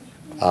about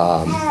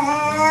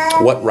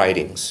What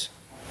writings?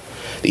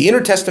 The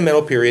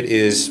intertestamental period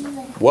is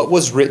what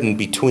was written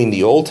between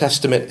the Old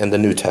Testament and the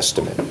New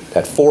Testament.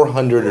 That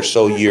 400 or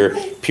so year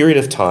period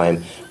of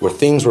time where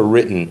things were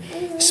written,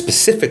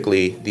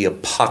 specifically the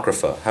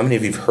Apocrypha. How many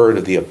of you have heard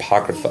of the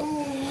Apocrypha?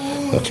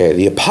 Okay,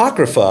 the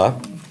Apocrypha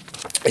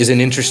is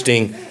an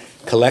interesting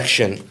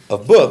collection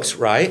of books,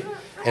 right?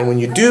 And when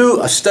you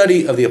do a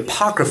study of the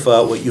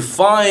Apocrypha, what you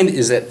find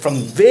is that from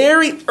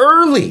very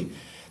early,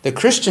 the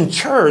Christian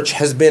church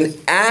has been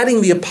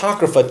adding the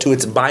Apocrypha to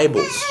its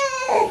Bibles.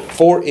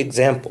 For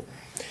example,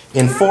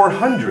 in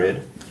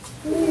 400,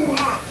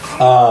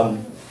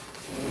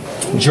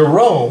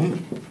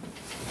 Jerome,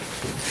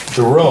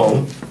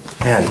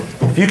 and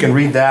if you can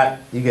read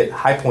that, you get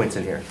high points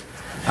in here.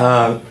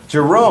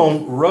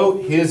 Jerome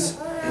wrote his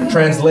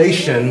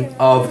translation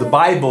of the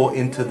Bible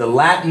into the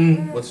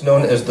Latin, what's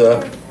known as the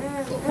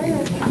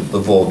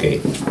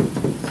Vulgate.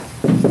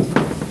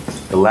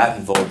 The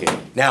Latin Vulgate.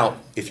 Now,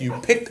 if you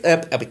picked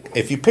up a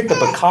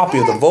copy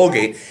of the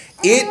Vulgate,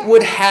 it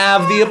would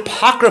have the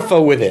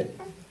Apocrypha with it.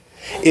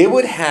 It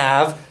would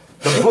have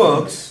the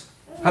books.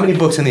 How many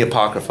books in the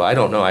Apocrypha? I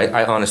don't know.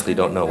 I honestly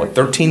don't know. What,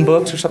 13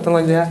 books or something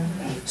like that?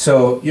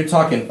 So you're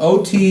talking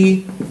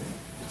OT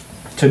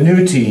to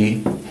New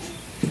T,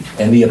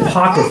 and the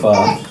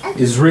Apocrypha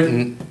is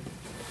written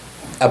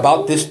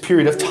about this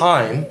period of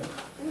time.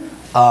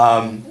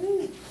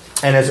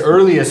 And as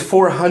early as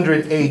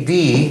 400 AD,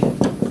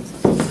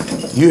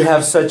 you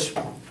have such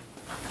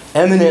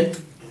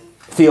eminent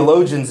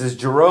theologians as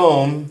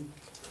Jerome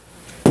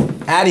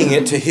adding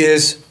it to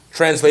his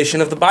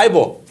translation of the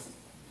Bible.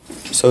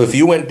 So if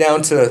you went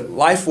down to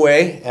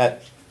Lifeway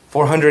at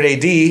 400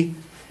 AD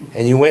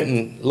and you went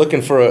and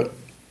looking for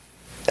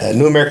a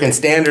New American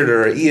Standard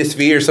or an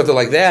ESV or something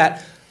like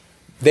that,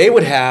 they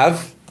would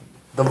have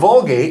the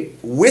Vulgate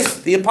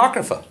with the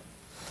Apocrypha.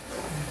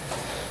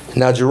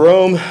 Now,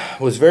 Jerome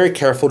was very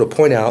careful to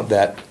point out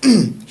that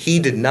he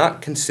did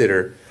not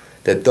consider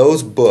that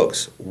those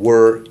books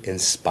were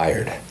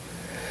inspired,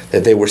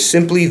 that they were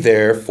simply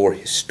there for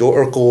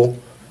historical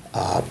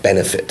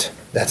benefit.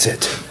 That's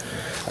it.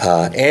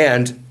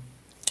 And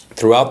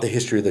throughout the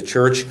history of the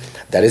church,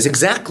 that is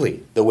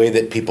exactly the way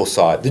that people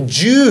saw it. The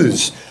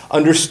Jews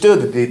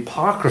understood that the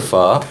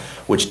Apocrypha,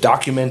 which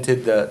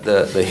documented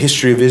the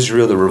history of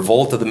Israel, the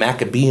revolt of the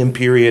Maccabean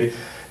period,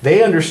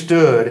 they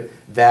understood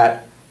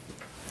that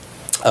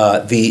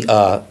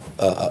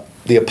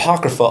the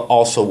Apocrypha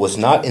also was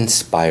not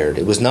inspired.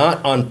 It was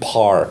not on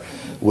par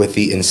with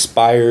the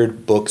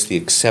inspired books, the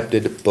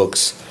accepted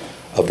books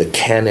of the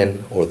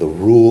canon or the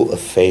rule of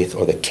faith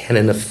or the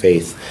canon of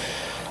faith.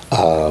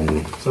 So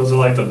is it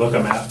like the book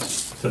of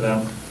maps to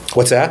them?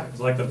 What's that? It's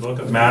like the book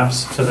of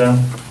maps to them?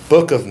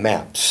 Book of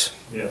maps.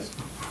 Yes.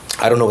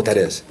 I don't know what that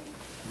is.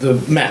 The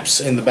maps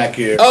in the back of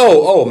your...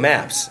 Oh,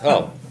 maps.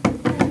 Oh,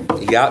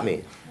 you got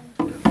me.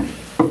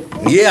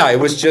 Yeah, it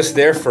was just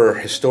there for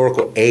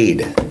historical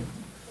aid.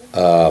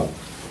 But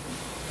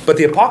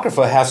the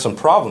Apocrypha has some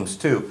problems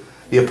too.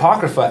 The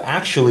Apocrypha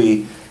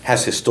actually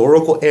has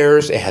historical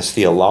errors. It has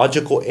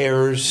theological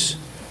errors.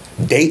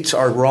 Dates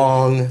are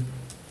wrong.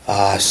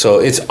 So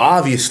it is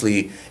obvious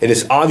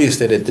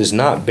that it does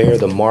not bear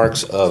the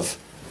marks of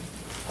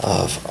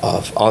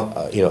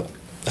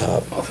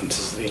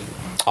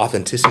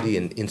authenticity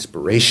and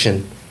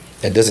inspiration.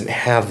 It doesn't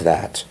have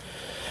that.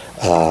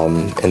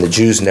 And the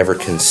Jews never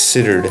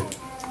considered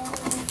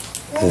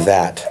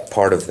that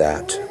part of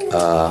that.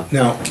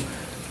 Now,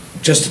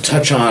 just to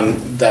touch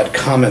on that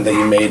comment that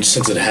you made,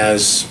 since it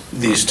has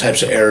these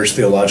types of errors,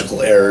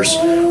 theological errors,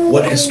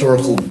 what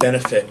historical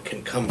benefit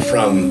can come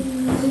from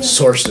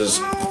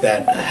sources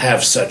that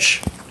have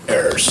such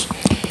errors?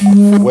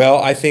 Well,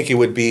 I think it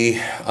would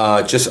be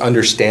just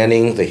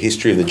understanding the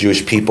history of the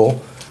Jewish people,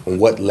 and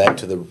what led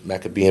to the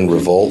Maccabean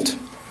revolt,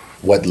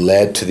 what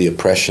led to the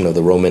oppression of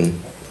the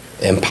Roman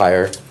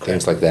Empire,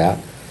 things like that.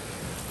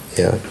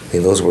 Yeah, I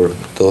mean, those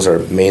are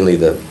mainly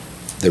the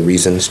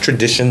reasons,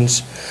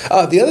 traditions.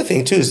 The other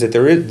thing too is that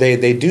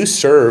they do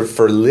serve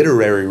for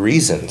literary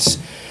reasons,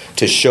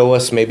 to show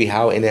us maybe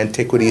how in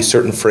antiquity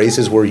certain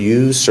phrases were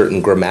used,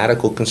 certain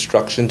grammatical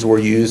constructions were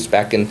used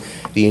back in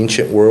the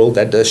ancient world.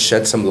 That does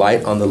shed some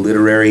light on the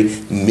literary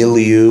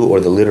milieu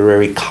or the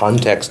literary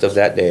context of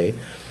that day,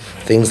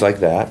 things like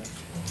that.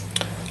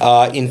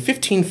 In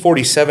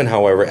 1547,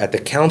 however, at the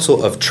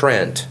Council of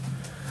Trent,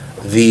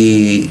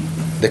 the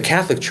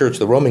Catholic Church,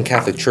 the Roman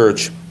Catholic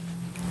Church,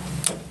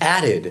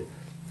 added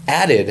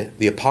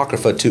the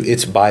Apocrypha to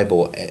its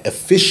Bible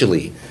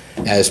officially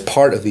as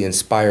part of the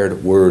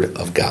inspired Word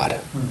of God.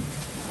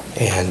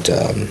 And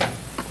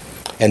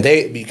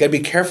you got to be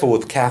careful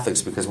with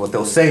Catholics, because what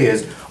they'll say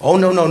is, oh,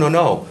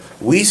 no.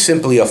 We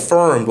simply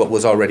affirmed what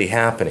was already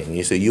happening.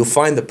 You'll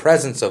find the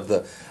presence of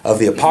the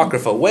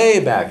Apocrypha way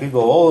back. You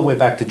go all the way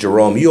back to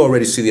Jerome. You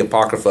already see the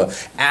Apocrypha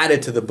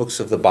added to the books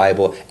of the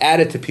Bible,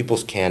 added to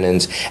people's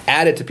canons,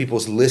 added to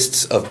people's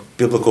lists of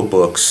biblical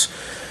books.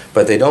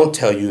 But they don't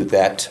tell you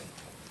that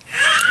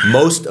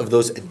most of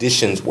those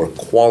additions were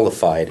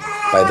qualified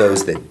by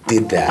those that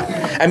did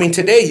that. I mean,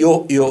 today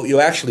you'll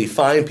actually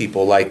find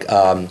people like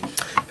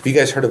Have you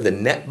guys heard of the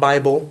Net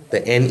Bible? The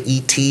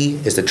NET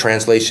is the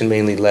translation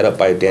mainly led up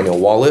by Daniel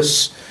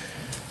Wallace.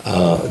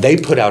 They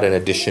put out an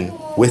edition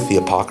with the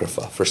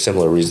Apocrypha for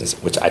similar reasons,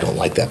 which I don't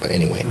like that, but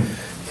anyway. You know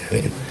what I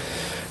mean?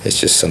 It's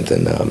just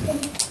something.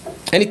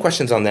 Any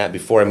questions on that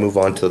before I move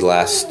on to the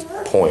last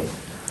point?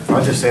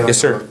 I'll just say, like, Yes,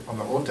 sir. on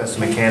the Old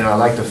Testament canon, I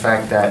like the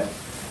fact that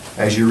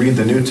as you read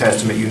the New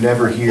Testament, you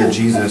never hear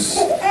Jesus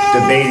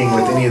debating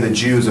with any of the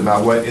Jews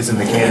about what is in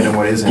the canon and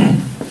what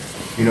isn't.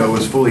 You know, it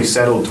was fully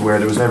settled to where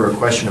there was never a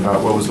question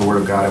about what was the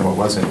Word of God and what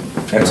wasn't.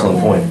 Excellent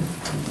point.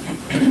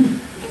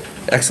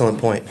 Excellent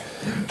point.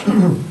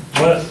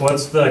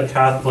 What's the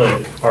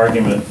Catholic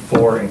argument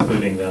for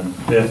including them?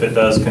 If it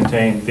does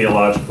contain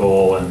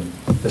theological and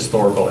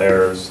historical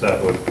errors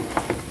that would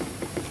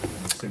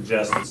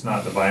suggest it's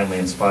not divinely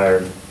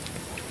inspired?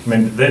 I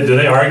mean, do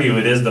they argue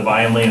it is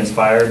divinely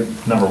inspired,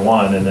 number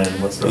one, and then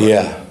what's the...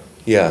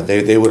 Yeah,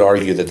 they would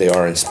argue that they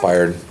are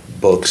inspired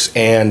books,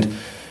 and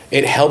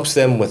it helps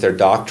them with their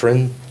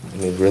doctrine. I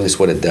mean, really is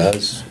what it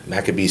does.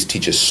 Maccabees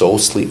teaches soul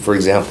sleep, for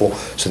example,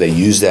 so they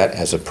use that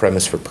as a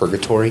premise for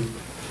purgatory.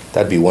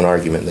 That'd be one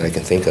argument that I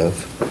can think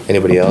of.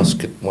 Anybody else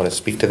could want to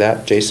speak to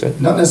that, Jason?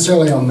 Not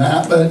necessarily on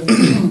that, but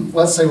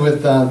let's say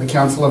with the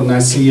Council of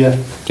Nicaea.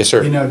 Yes,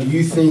 sir. You know, do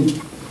you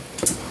think,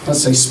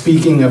 let's say,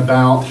 speaking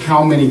about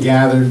how many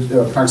gathered,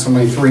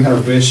 approximately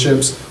 300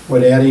 bishops,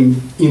 would add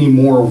any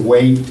more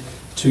weight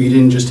to, you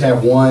didn't just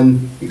have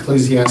one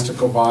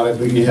ecclesiastical body,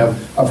 but you have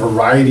a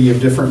variety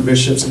of different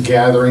bishops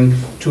gathering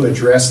to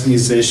address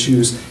these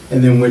issues,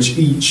 and then which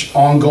each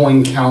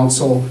ongoing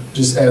council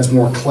just adds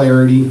more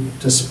clarity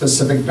to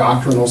specific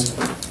doctrinal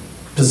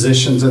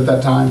positions at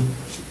that time?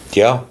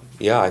 Yeah,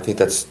 I think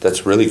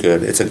that's really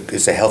good.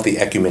 It's a healthy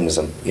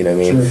ecumenism, you know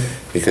what I mean? Sure.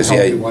 Because A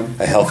healthy one.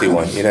 a healthy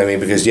one, you know what I mean?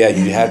 Because you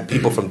had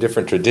people from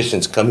different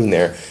traditions coming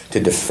there to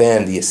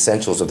defend the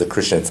essentials of the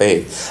Christian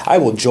faith. I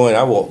will link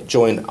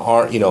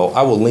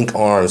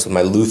arms with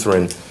my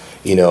Lutheran,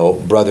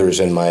 brothers,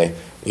 and my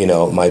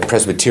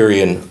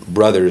Presbyterian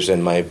brothers,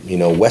 and my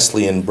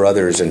Wesleyan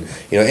brothers, and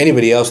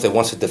anybody else that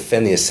wants to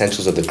defend the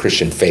essentials of the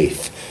Christian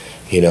faith.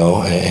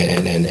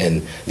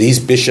 And these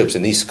bishops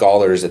and these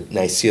scholars at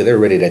Nicaea, they're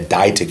ready to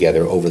die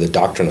together over the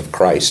doctrine of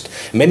Christ.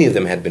 Many of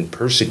them had been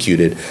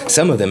persecuted.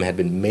 Some of them had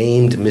been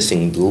maimed,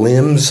 missing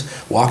limbs,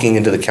 walking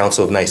into the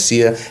Council of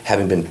Nicaea,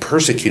 having been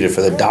persecuted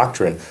for the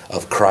doctrine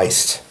of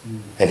Christ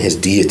and his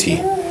deity.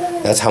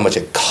 That's how much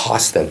it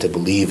cost them to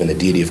believe in the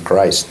deity of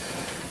Christ.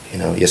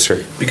 Yes,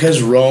 sir.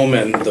 Because Rome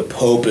and the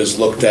Pope is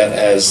looked at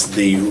as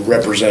the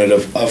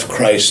representative of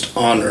Christ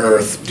on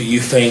earth, do you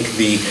think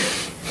the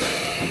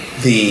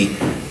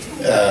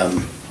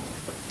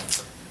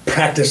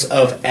practice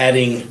of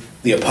adding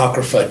the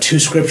Apocrypha to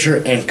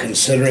Scripture and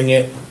considering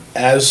it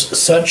as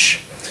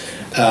such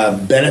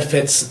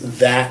benefits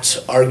that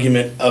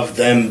argument of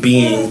them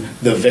being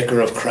the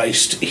vicar of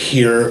Christ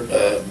here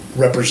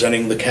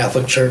representing the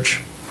Catholic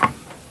Church?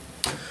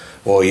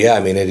 Well, yeah, I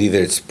mean,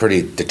 it's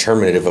pretty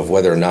determinative of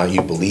whether or not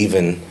you believe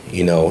in,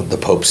 the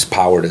Pope's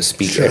power to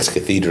speak Sure. ex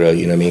cathedra,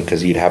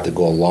 because you'd have to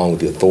go along with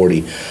the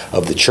authority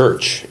of the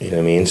church,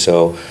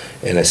 So,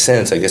 in a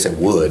sense, I guess it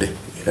would,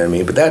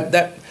 But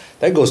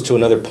that goes to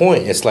another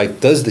point. It's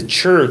like, does the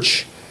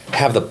church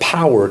have the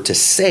power to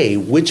say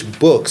which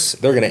books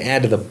they're going to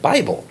add to the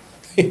Bible?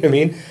 You know what I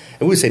mean?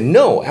 And we say,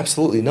 no,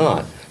 absolutely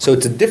not. So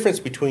it's a difference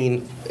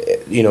between,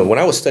 when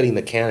I was studying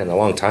the canon a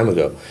long time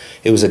ago,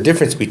 it was a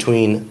difference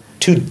between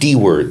two D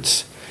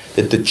words,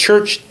 that the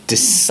church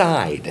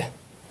decide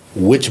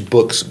which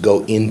books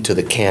go into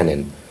the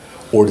canon,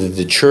 or did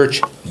the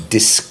church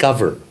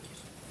discover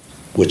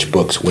which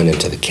books went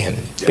into the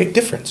canon? Big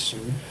difference.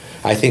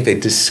 I think they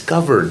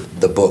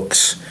discovered the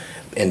books.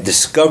 And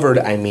discovered,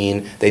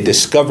 they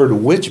discovered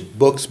which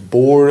books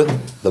bore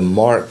the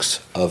marks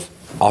of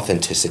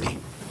authenticity.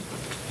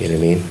 You know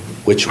what I mean?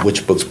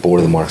 Which books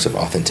bore the marks of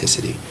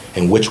authenticity,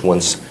 and which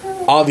ones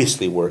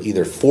obviously were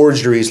either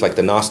forgeries, like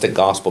the Gnostic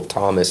Gospel of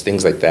Thomas,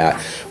 things like that.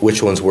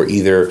 Which ones were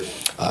either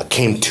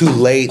came too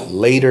late,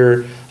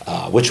 later.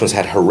 Which ones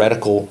had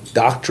heretical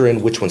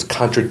doctrine. Which ones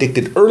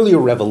contradicted earlier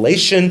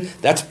revelation.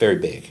 That's very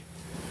big.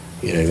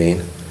 You know what I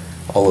mean?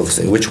 All of the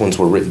things. Which ones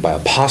were written by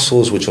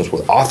apostles. Which ones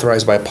were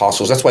authorized by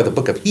apostles. That's why the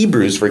book of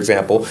Hebrews, for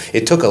example,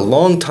 it took a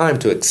long time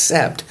to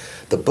accept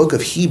the book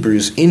of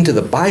Hebrews into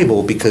the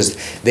Bible because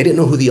they didn't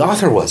know who the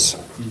author was.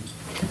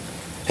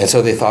 And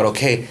so they thought,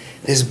 okay,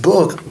 this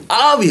book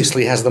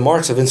obviously has the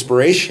marks of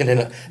inspiration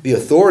and the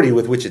authority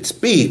with which it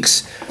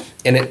speaks,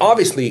 and it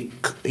obviously,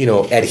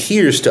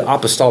 adheres to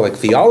apostolic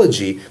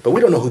theology, but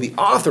we don't know who the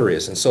author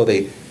is. And so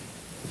they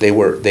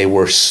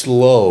were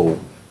slow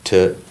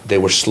to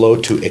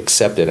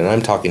accept it. And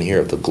I'm talking here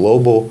of the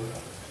global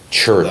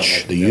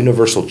church, the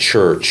universal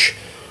church,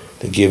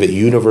 to give it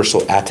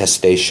universal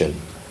attestation.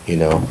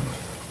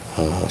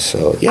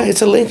 So yeah,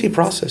 it's a lengthy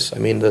process. I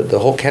mean, the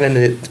whole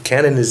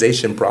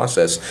canonization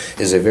process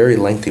is a very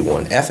lengthy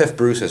one. F.F.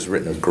 Bruce has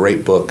written a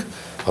great book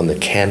on the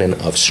Canon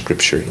of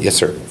Scripture. Yes,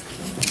 sir.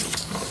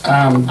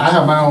 I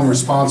have my own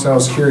response. I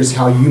was curious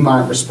how you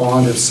might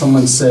respond if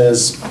someone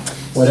says,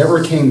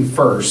 whatever came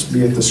first,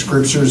 be it the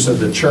scriptures of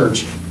the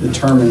church,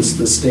 determines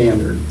the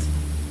standard.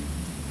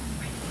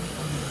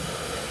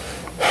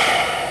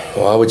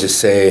 Well, I would just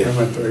say, I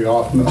went very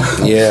off. No.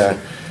 yeah,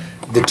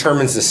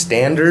 determines the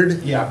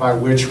standard. Yeah, by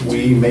which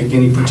we make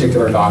any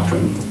particular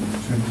doctrine.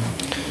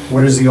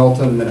 What is the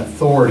ultimate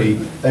authority?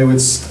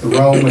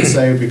 Rome would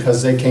say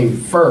because they came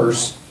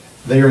first,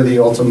 they are the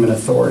ultimate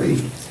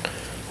authority.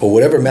 Well,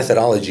 whatever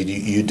methodology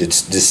you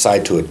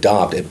decide to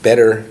adopt, it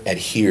better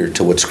adhere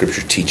to what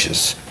Scripture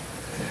teaches.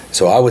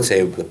 So I would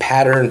say the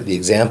pattern, the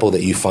example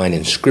that you find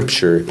in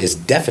Scripture is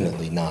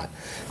definitely not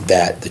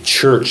that the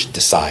church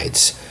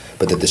decides,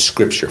 but that the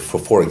Scripture,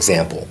 for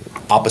example,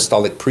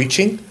 apostolic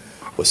preaching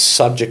was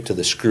subject to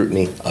the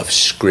scrutiny of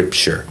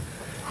Scripture,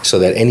 so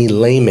that any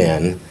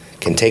layman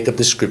can take up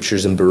the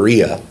Scriptures in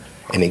Berea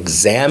and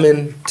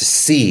examine to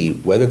see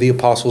whether the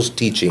apostles'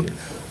 teaching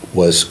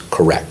was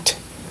correct.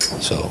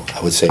 So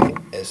I would say,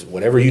 as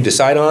whatever you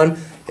decide on,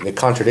 if it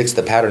contradicts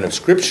the pattern of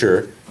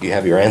Scripture, you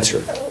have your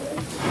answer.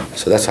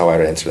 So that's how I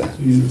would answer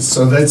that.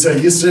 So they'd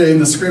say, you say in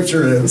the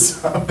Scripture it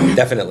is.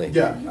 Definitely.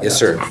 Yeah. Yes,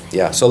 sir.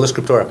 Yeah. Sola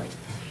Scriptura.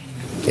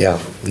 Yeah.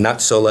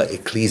 Not sola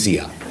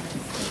ecclesia.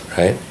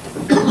 Right?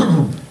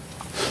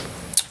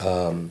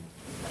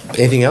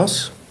 Anything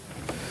else?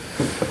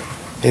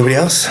 Anybody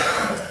else?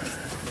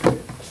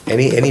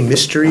 Any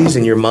mysteries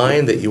in your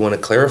mind that you want to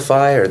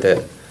clarify, or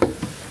that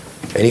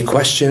any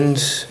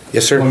questions?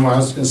 Yes, sir. One more I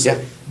was gonna say,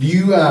 Yeah. do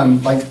you,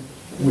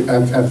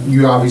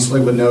 you obviously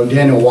would know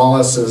Daniel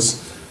Wallace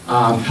is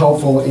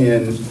helpful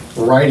in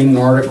writing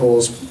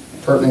articles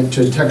pertinent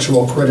to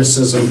textual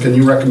criticism. Can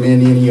you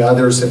recommend any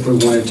others if we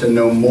wanted to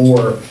know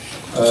more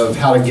of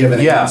how to give an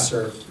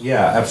answer?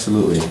 Yeah,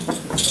 absolutely.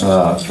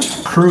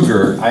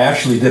 Kruger, I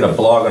actually did a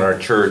blog on our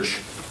church.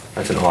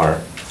 That's an R.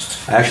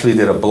 I actually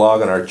did a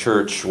blog on our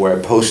church where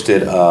I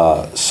posted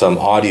some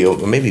audio,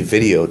 or maybe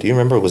video. Do you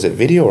remember? Was it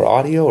video or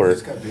audio? Or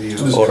It's got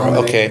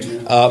video. okay.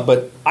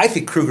 But I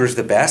think Kruger's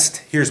the best.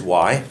 Here's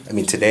why. I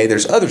mean, today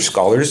there's other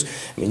scholars.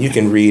 I mean, you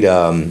can read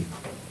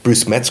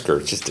Bruce Metzger.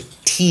 It's just a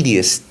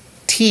tedious,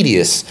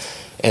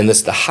 and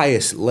that's the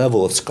highest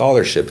level of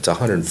scholarship. It's a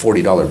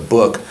 $140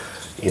 book,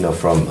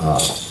 from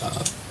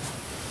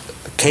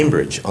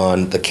Cambridge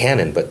on the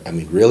canon. But I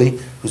mean, really,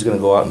 who's going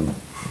to go out and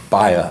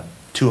buy a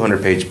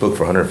 200-page book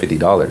for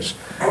 $150?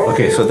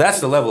 Okay, so that's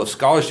the level of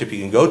scholarship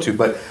you can go to.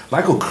 But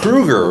Michael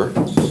Kruger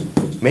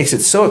makes it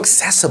so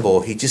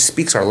accessible. He just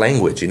speaks our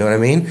language. You know what I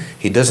mean?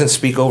 He doesn't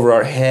speak over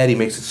our head. He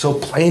makes it so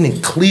plain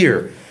and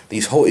clear.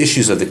 These whole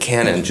issues of the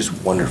canon, just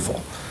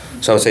wonderful.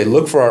 So I would say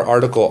look for our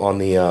article on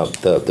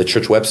the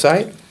church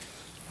website.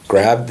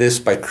 Grab this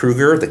by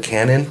Kruger, the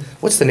Canon.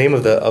 What's the name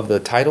of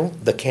the title?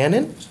 The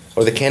Canon,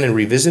 or the Canon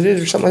Revisited,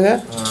 or something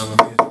like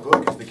that? The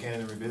book is the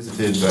Canon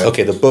Revisited. But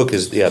Okay, the book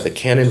is the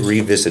Canon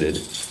Revisited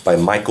by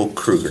Michael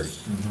Kruger.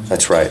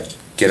 That's right.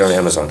 Get on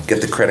Amazon.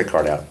 Get the credit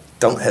card out.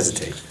 Don't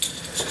hesitate.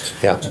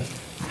 Yeah.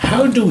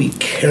 How do we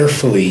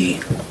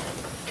carefully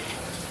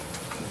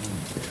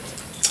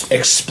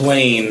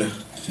explain,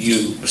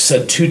 you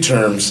said two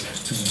terms,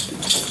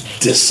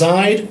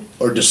 decide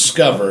or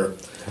discover,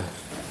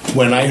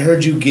 when I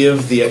heard you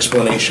give the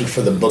explanation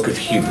for the book of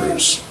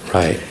Hebrews?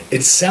 Right.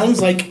 It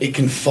sounds like it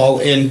can fall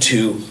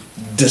into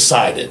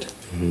decided.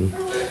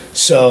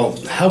 So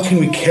how can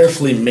we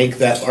carefully make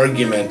that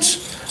argument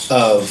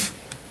of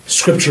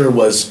Scripture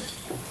was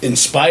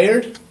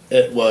inspired,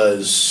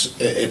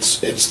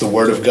 it's the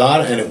Word of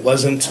God, and it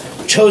wasn't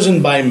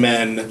chosen by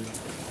men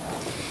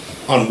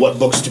on what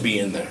books to be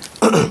in there?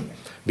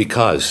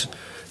 Because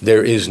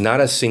there is not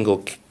a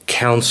single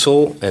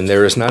council and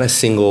there is not a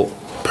single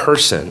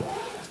person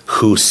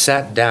who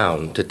sat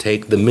down to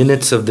take the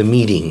minutes of the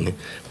meeting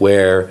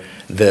where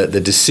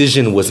the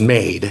decision was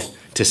made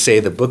to say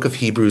the book of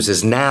Hebrews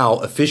is now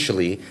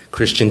officially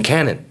Christian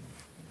canon.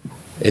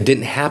 It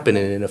didn't happen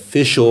in an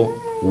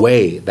official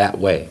way that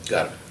way.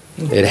 Got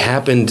it. It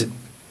happened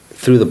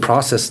through the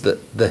process,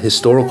 the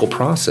historical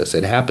process.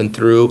 It happened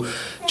through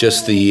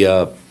just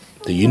the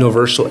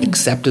universal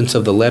acceptance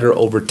of the letter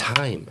over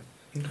time.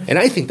 And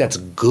I think that's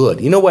good.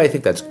 You know why I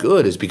think that's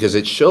good is because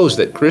it shows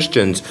that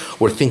Christians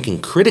were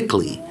thinking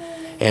critically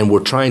and were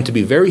trying to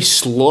be very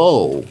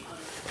slow,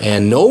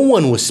 and no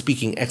one was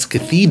speaking ex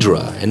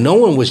cathedra, and no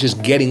one was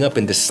just getting up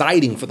and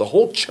deciding for the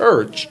whole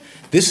church,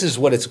 this is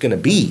what it's going to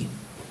be.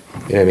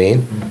 You know what I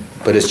mean?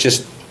 But it's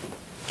just,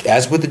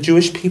 as with the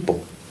Jewish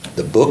people,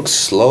 the book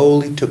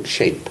slowly took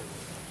shape.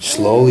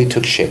 Slowly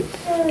took shape.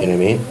 You know what I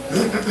mean?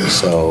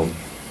 So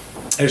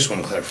I just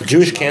want to clarify.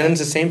 Jewish canon's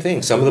the same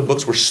thing. Some of the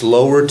books were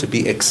slower to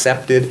be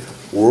accepted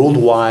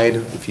worldwide,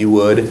 if you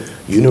would,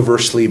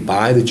 universally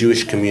by the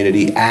Jewish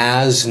community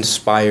as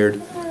inspired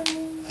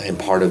and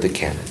part of the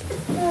canon.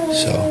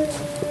 So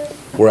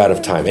we're out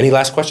of time. Any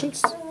last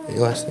questions? Any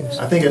last things?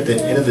 I think at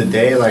the end of the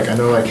day, I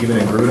know even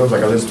in Grudem's,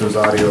 I listened to his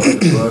audio of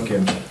the book,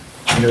 and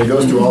he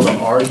goes through all the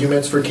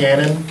arguments for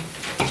canon,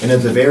 and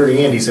at the very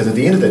end he says, at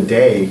the end of the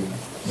day,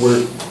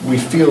 we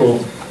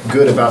feel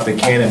good about the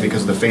canon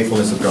because of the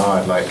faithfulness of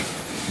God.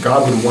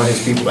 God would want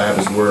his people to have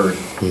his word.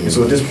 And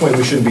so at this point,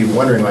 we shouldn't be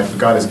wondering, like,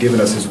 God has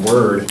given us his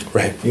word.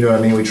 Right. You know what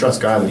I mean? We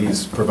trust God that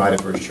he's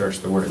provided for his church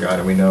the word of God,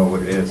 and we know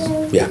what it is.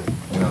 Yeah.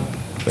 You know?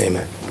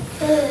 Amen.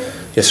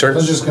 Yes, sir? I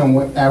was just going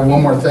to add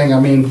one more thing. I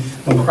mean,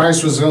 when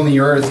Christ was on the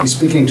earth, he's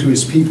speaking to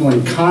his people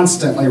and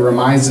constantly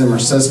reminds them or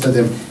says to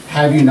them,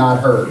 have you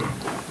not heard?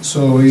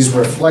 So he's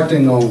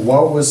reflecting on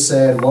what was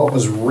said, what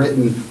was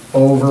written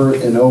over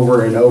and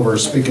over and over,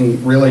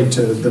 speaking really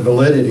to the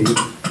validity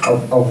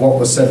of what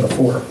was said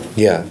before.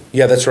 Yeah,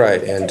 that's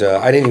right. And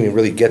I didn't even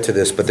really get to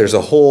this, but there's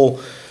a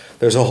whole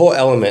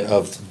element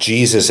of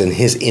Jesus and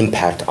his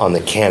impact on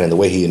the canon, the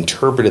way he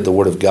interpreted the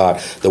Word of God,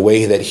 the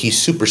way that he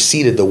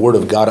superseded the Word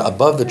of God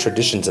above the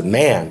traditions of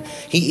man.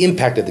 He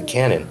impacted the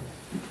canon,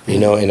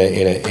 in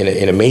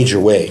a major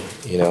way.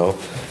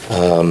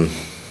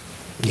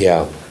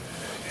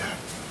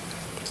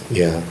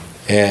 Yeah.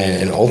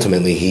 And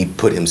ultimately, he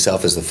put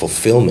himself as the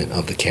fulfillment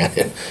of the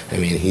canon. I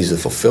mean, he's the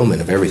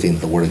fulfillment of everything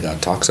that the Word of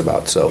God talks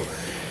about. So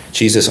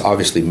Jesus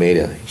obviously made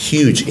a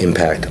huge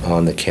impact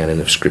on the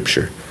canon of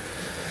Scripture.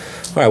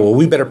 All right, well,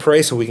 we better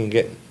pray so we can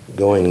get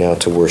going now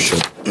to worship.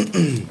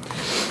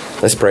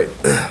 Let's pray.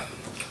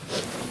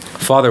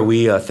 Father,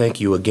 we thank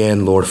you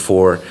again, Lord,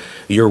 for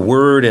your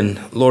word. And,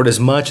 Lord, as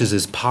much as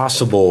is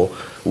possible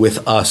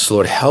with us,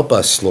 Lord, help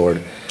us,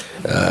 Lord.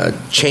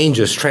 Change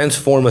us,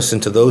 transform us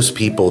into those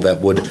people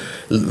that would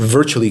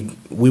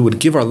we would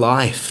give our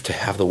life to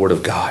have the Word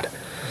of God.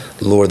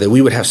 Lord, that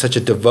we would have such a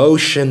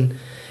devotion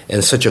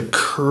and such a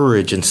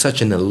courage and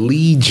such an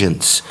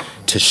allegiance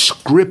to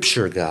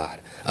Scripture, God,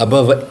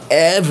 above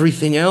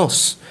everything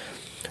else,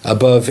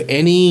 above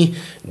any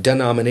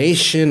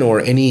denomination or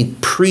any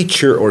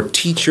preacher or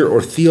teacher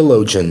or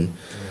theologian,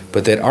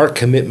 but that our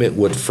commitment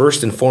would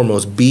first and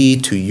foremost be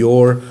to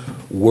your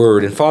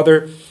Word. And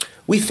Father,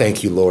 we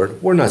thank you,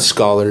 Lord. We're not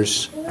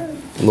scholars,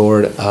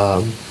 Lord.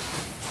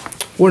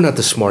 We're not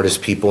the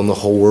smartest people in the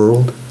whole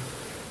world,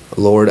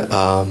 Lord.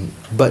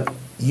 But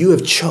you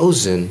have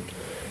chosen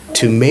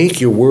to make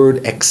your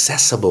word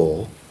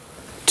accessible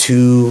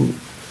to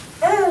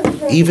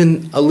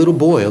even a little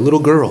boy, a little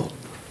girl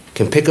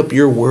can pick up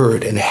your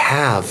word and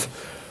have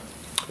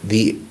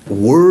the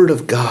Word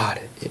of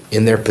God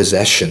in their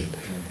possession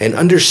and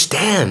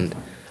understand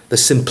the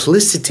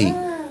simplicity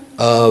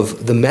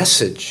of the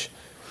message,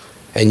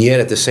 and yet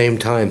at the same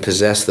time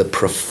possess the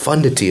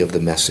profundity of the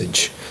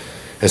message.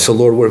 And so,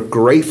 Lord, we're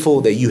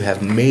grateful that you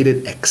have made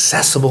it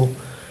accessible,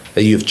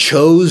 that you've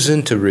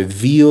chosen to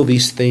reveal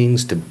these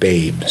things to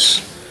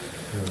babes.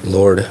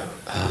 Lord,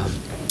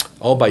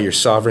 all by your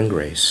sovereign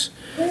grace.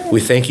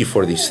 We thank you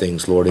for these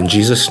things, Lord. In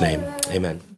Jesus' name, amen.